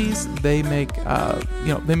Technologies. They make, a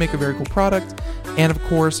very cool product. And of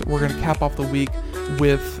course, we're going to cap off the week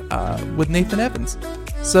with Nathan Evans.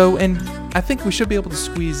 So, and I think we should be able to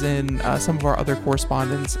squeeze in some of our other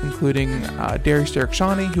correspondents, including Darius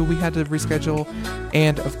Derek-Shawnee, who we had to reschedule,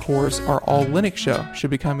 and of course, our All Linux show should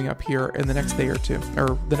be coming up here in the next day or two,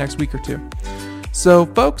 or the next week or two. So,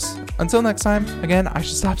 folks, until next time, again, I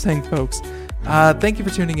should stop saying folks. Thank you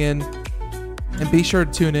for tuning in. And be sure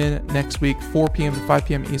to tune in next week, 4 p.m. to 5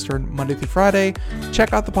 p.m. Eastern, Monday through Friday.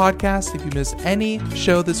 Check out the podcast if you missed any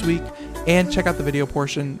show this week. And check out the video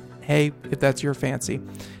portion, hey, if that's your fancy.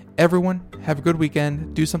 Everyone, have a good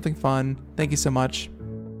weekend. Do something fun. Thank you so much.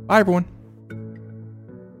 Bye, everyone.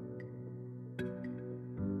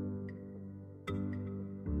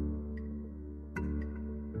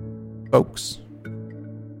 Folks.